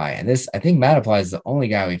Mantiply. And I think Mantiply is the only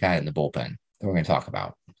guy we've had in the bullpen that we're going to talk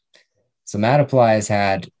about. So Mantiply has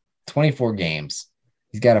had 24 games.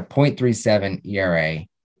 He's got a .37 ERA.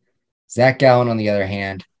 Zach Gallen, on the other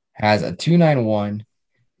hand, has a 2.91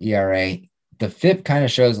 ERA. The FIP kind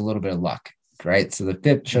of shows a little bit of luck. Right. So the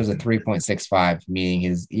FIP shows a 3.65, meaning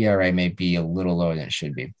his ERA may be a little lower than it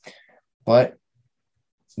should be. But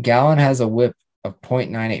Gallen has a whip of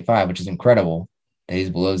 .985, which is incredible that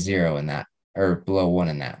he's below zero in that, or below one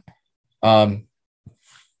in that.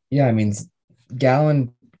 Yeah, I mean,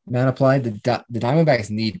 Gallen, Mantiply, the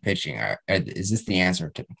Diamondbacks need pitching. Is this the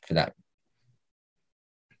answer for that?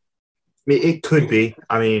 I mean, it could be.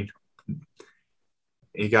 I mean,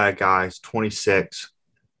 you got guys 26.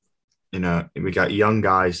 We got young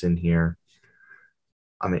guys in here.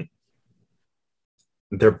 I mean,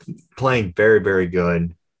 they're playing very, very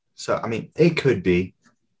good. So, I mean, it could be.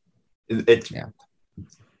 It's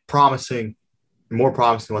promising, more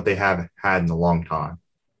promising than what they have had in a long time.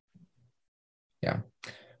 Yeah.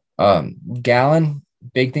 Gallen,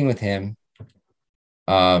 big thing with him.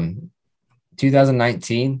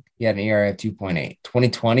 2019, he had an ERA of 2.8.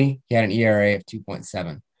 2020, he had an ERA of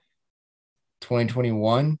 2.7.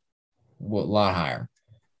 2021, a lot higher.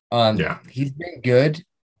 He's been good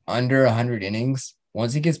under 100 innings.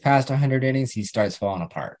 Once he gets past 100 innings, he starts falling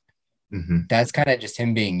apart. Mm-hmm. That's kind of just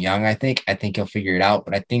him being young, I think. I think he'll figure it out,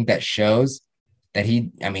 but I think that shows that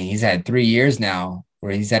he's had 3 years now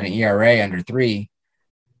where he's had an ERA under 3.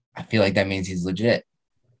 I feel like that means he's legit.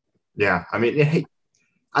 Yeah, I mean,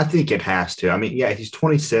 I think it has to. I mean, yeah, he's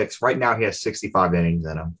 26. Right now he has 65 innings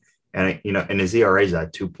in him. and and his ERA is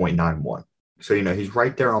at 2.91. So he's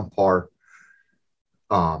right there on par.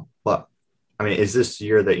 But I mean, is this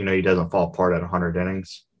year that he doesn't fall apart at 100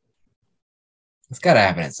 innings? It's got to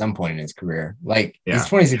happen at some point in his career. Like, he's Yeah.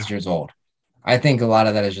 26 years old. I think a lot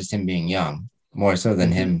of that is just him being young, more so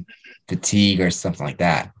than him fatigue or something like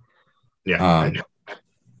that. Yeah.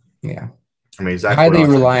 Yeah. I mean, Zach Highly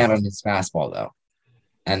Wilson, reliant on his fastball, though.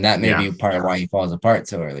 And that may yeah. be part of why he falls apart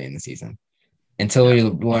so early in the season. Until he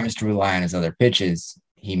learns to rely on his other pitches,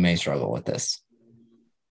 he may struggle with this.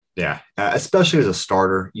 Yeah. Especially as a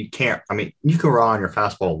starter. You can't, I mean, you can rely on your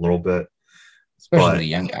fastball a little bit. Especially the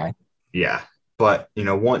young guy. Yeah. But,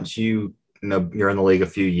 once you're in the league a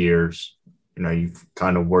few years, you've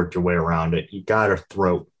kind of worked your way around it. You got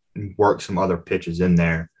to work some other pitches in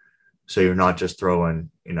there. So you're not just throwing,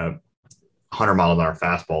 100-mile-an-hour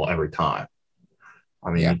fastball every time. I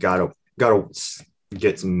mean, you got to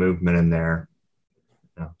get some movement in there,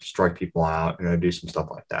 strike people out, do some stuff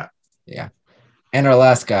like that. Yeah. And our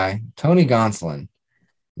last guy, Tony Gonsolin.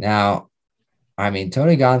 Now, I mean,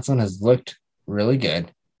 Tony Gonsolin has looked really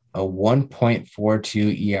good, a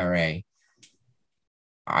 1.42 ERA.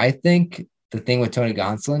 I think the thing with Tony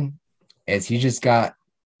Gonsolin is he just got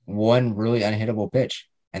one really unhittable pitch,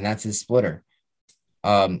 and that's his splitter.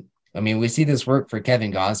 I mean, we see this work for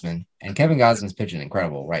Kevin Gausman, and Kevin Gausman's pitching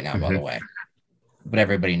incredible right now, by the way. But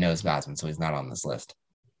everybody knows Gausman, so he's not on this list.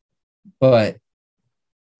 But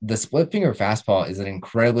the split finger fastball is an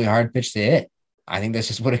incredibly hard pitch to hit. I think that's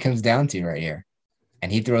just what it comes down to right here.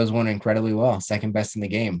 And he throws one incredibly well, second best in the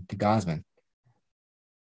game to Gausman.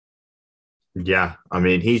 Yeah, I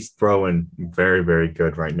mean, he's throwing very, very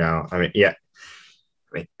good right now. I mean, yeah.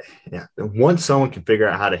 Once someone can figure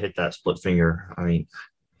out how to hit that split finger, I mean,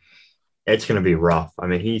 it's going to be rough. I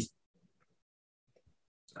mean,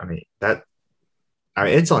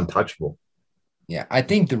 it's untouchable. Yeah, I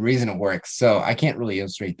think the reason it works, so I can't really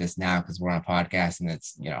illustrate this now because we're on a podcast and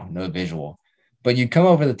it's, no visual, but you come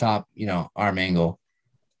over the top, arm angle,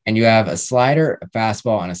 and you have a slider, a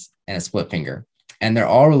fastball, and a split finger, and they're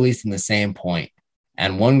all released in the same point,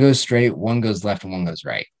 and one goes straight, one goes left, and one goes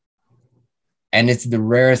right. And it's the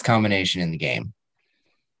rarest combination in the game.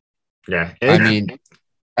 Yeah. I mean,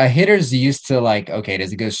 a hitter's used to okay,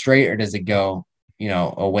 does it go straight or does it go,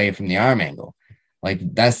 away from the arm angle?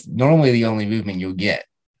 Like, that's normally the only movement you'll get.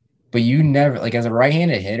 But you never, as a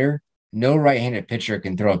right-handed hitter, no right-handed pitcher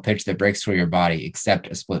can throw a pitch that breaks through your body except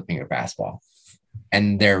a split finger fastball.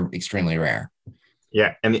 And they're extremely rare.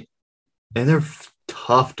 Yeah. I mean, and they're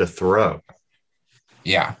tough to throw.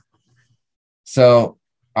 Yeah. So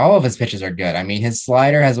all of his pitches are good. I mean, his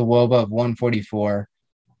slider has a WOBA of 144.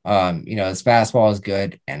 His fastball is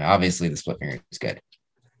good. And obviously the split finger is good.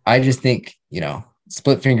 I just think,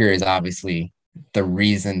 split finger is obviously the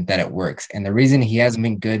reason that it works. And the reason he hasn't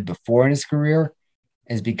been good before in his career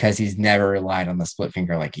is because he's never relied on the split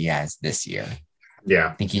finger like he has this year. Yeah.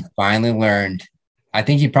 I think he finally learned. I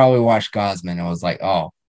think he probably watched Gausman and was like,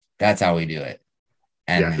 oh, that's how we do it.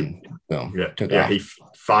 And boom, took off. He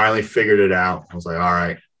finally figured it out. I was like, all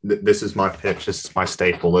right, this is my pitch. This is my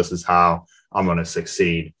staple. This is how I'm going to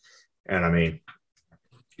succeed. And I mean,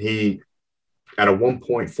 he at a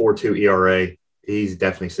 1.42 ERA, he's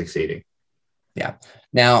definitely succeeding. Yeah.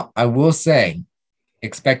 Now, I will say,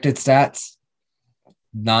 expected stats,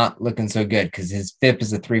 not looking so good because his FIP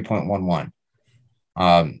is a 3.11.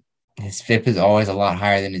 His FIP is always a lot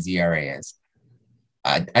higher than his ERA is.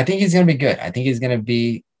 I think he's going to be good. I think he's going to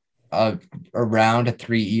be around a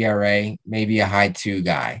 3 ERA, maybe a high 2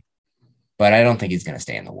 guy. But I don't think he's going to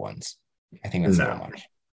stay in the ones. I think that's a little much.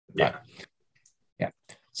 Yeah. But, yeah.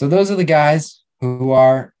 So those are the guys who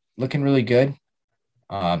are looking really good.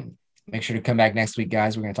 Make sure to come back next week,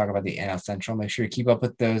 guys. We're going to talk about the NL Central. Make sure to keep up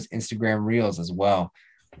with those Instagram reels as well.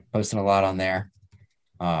 Posting a lot on there.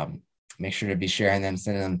 Make sure to be sharing them,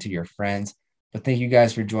 sending them to your friends. But thank you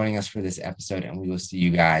guys for joining us for this episode, and we will see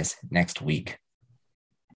you guys next week.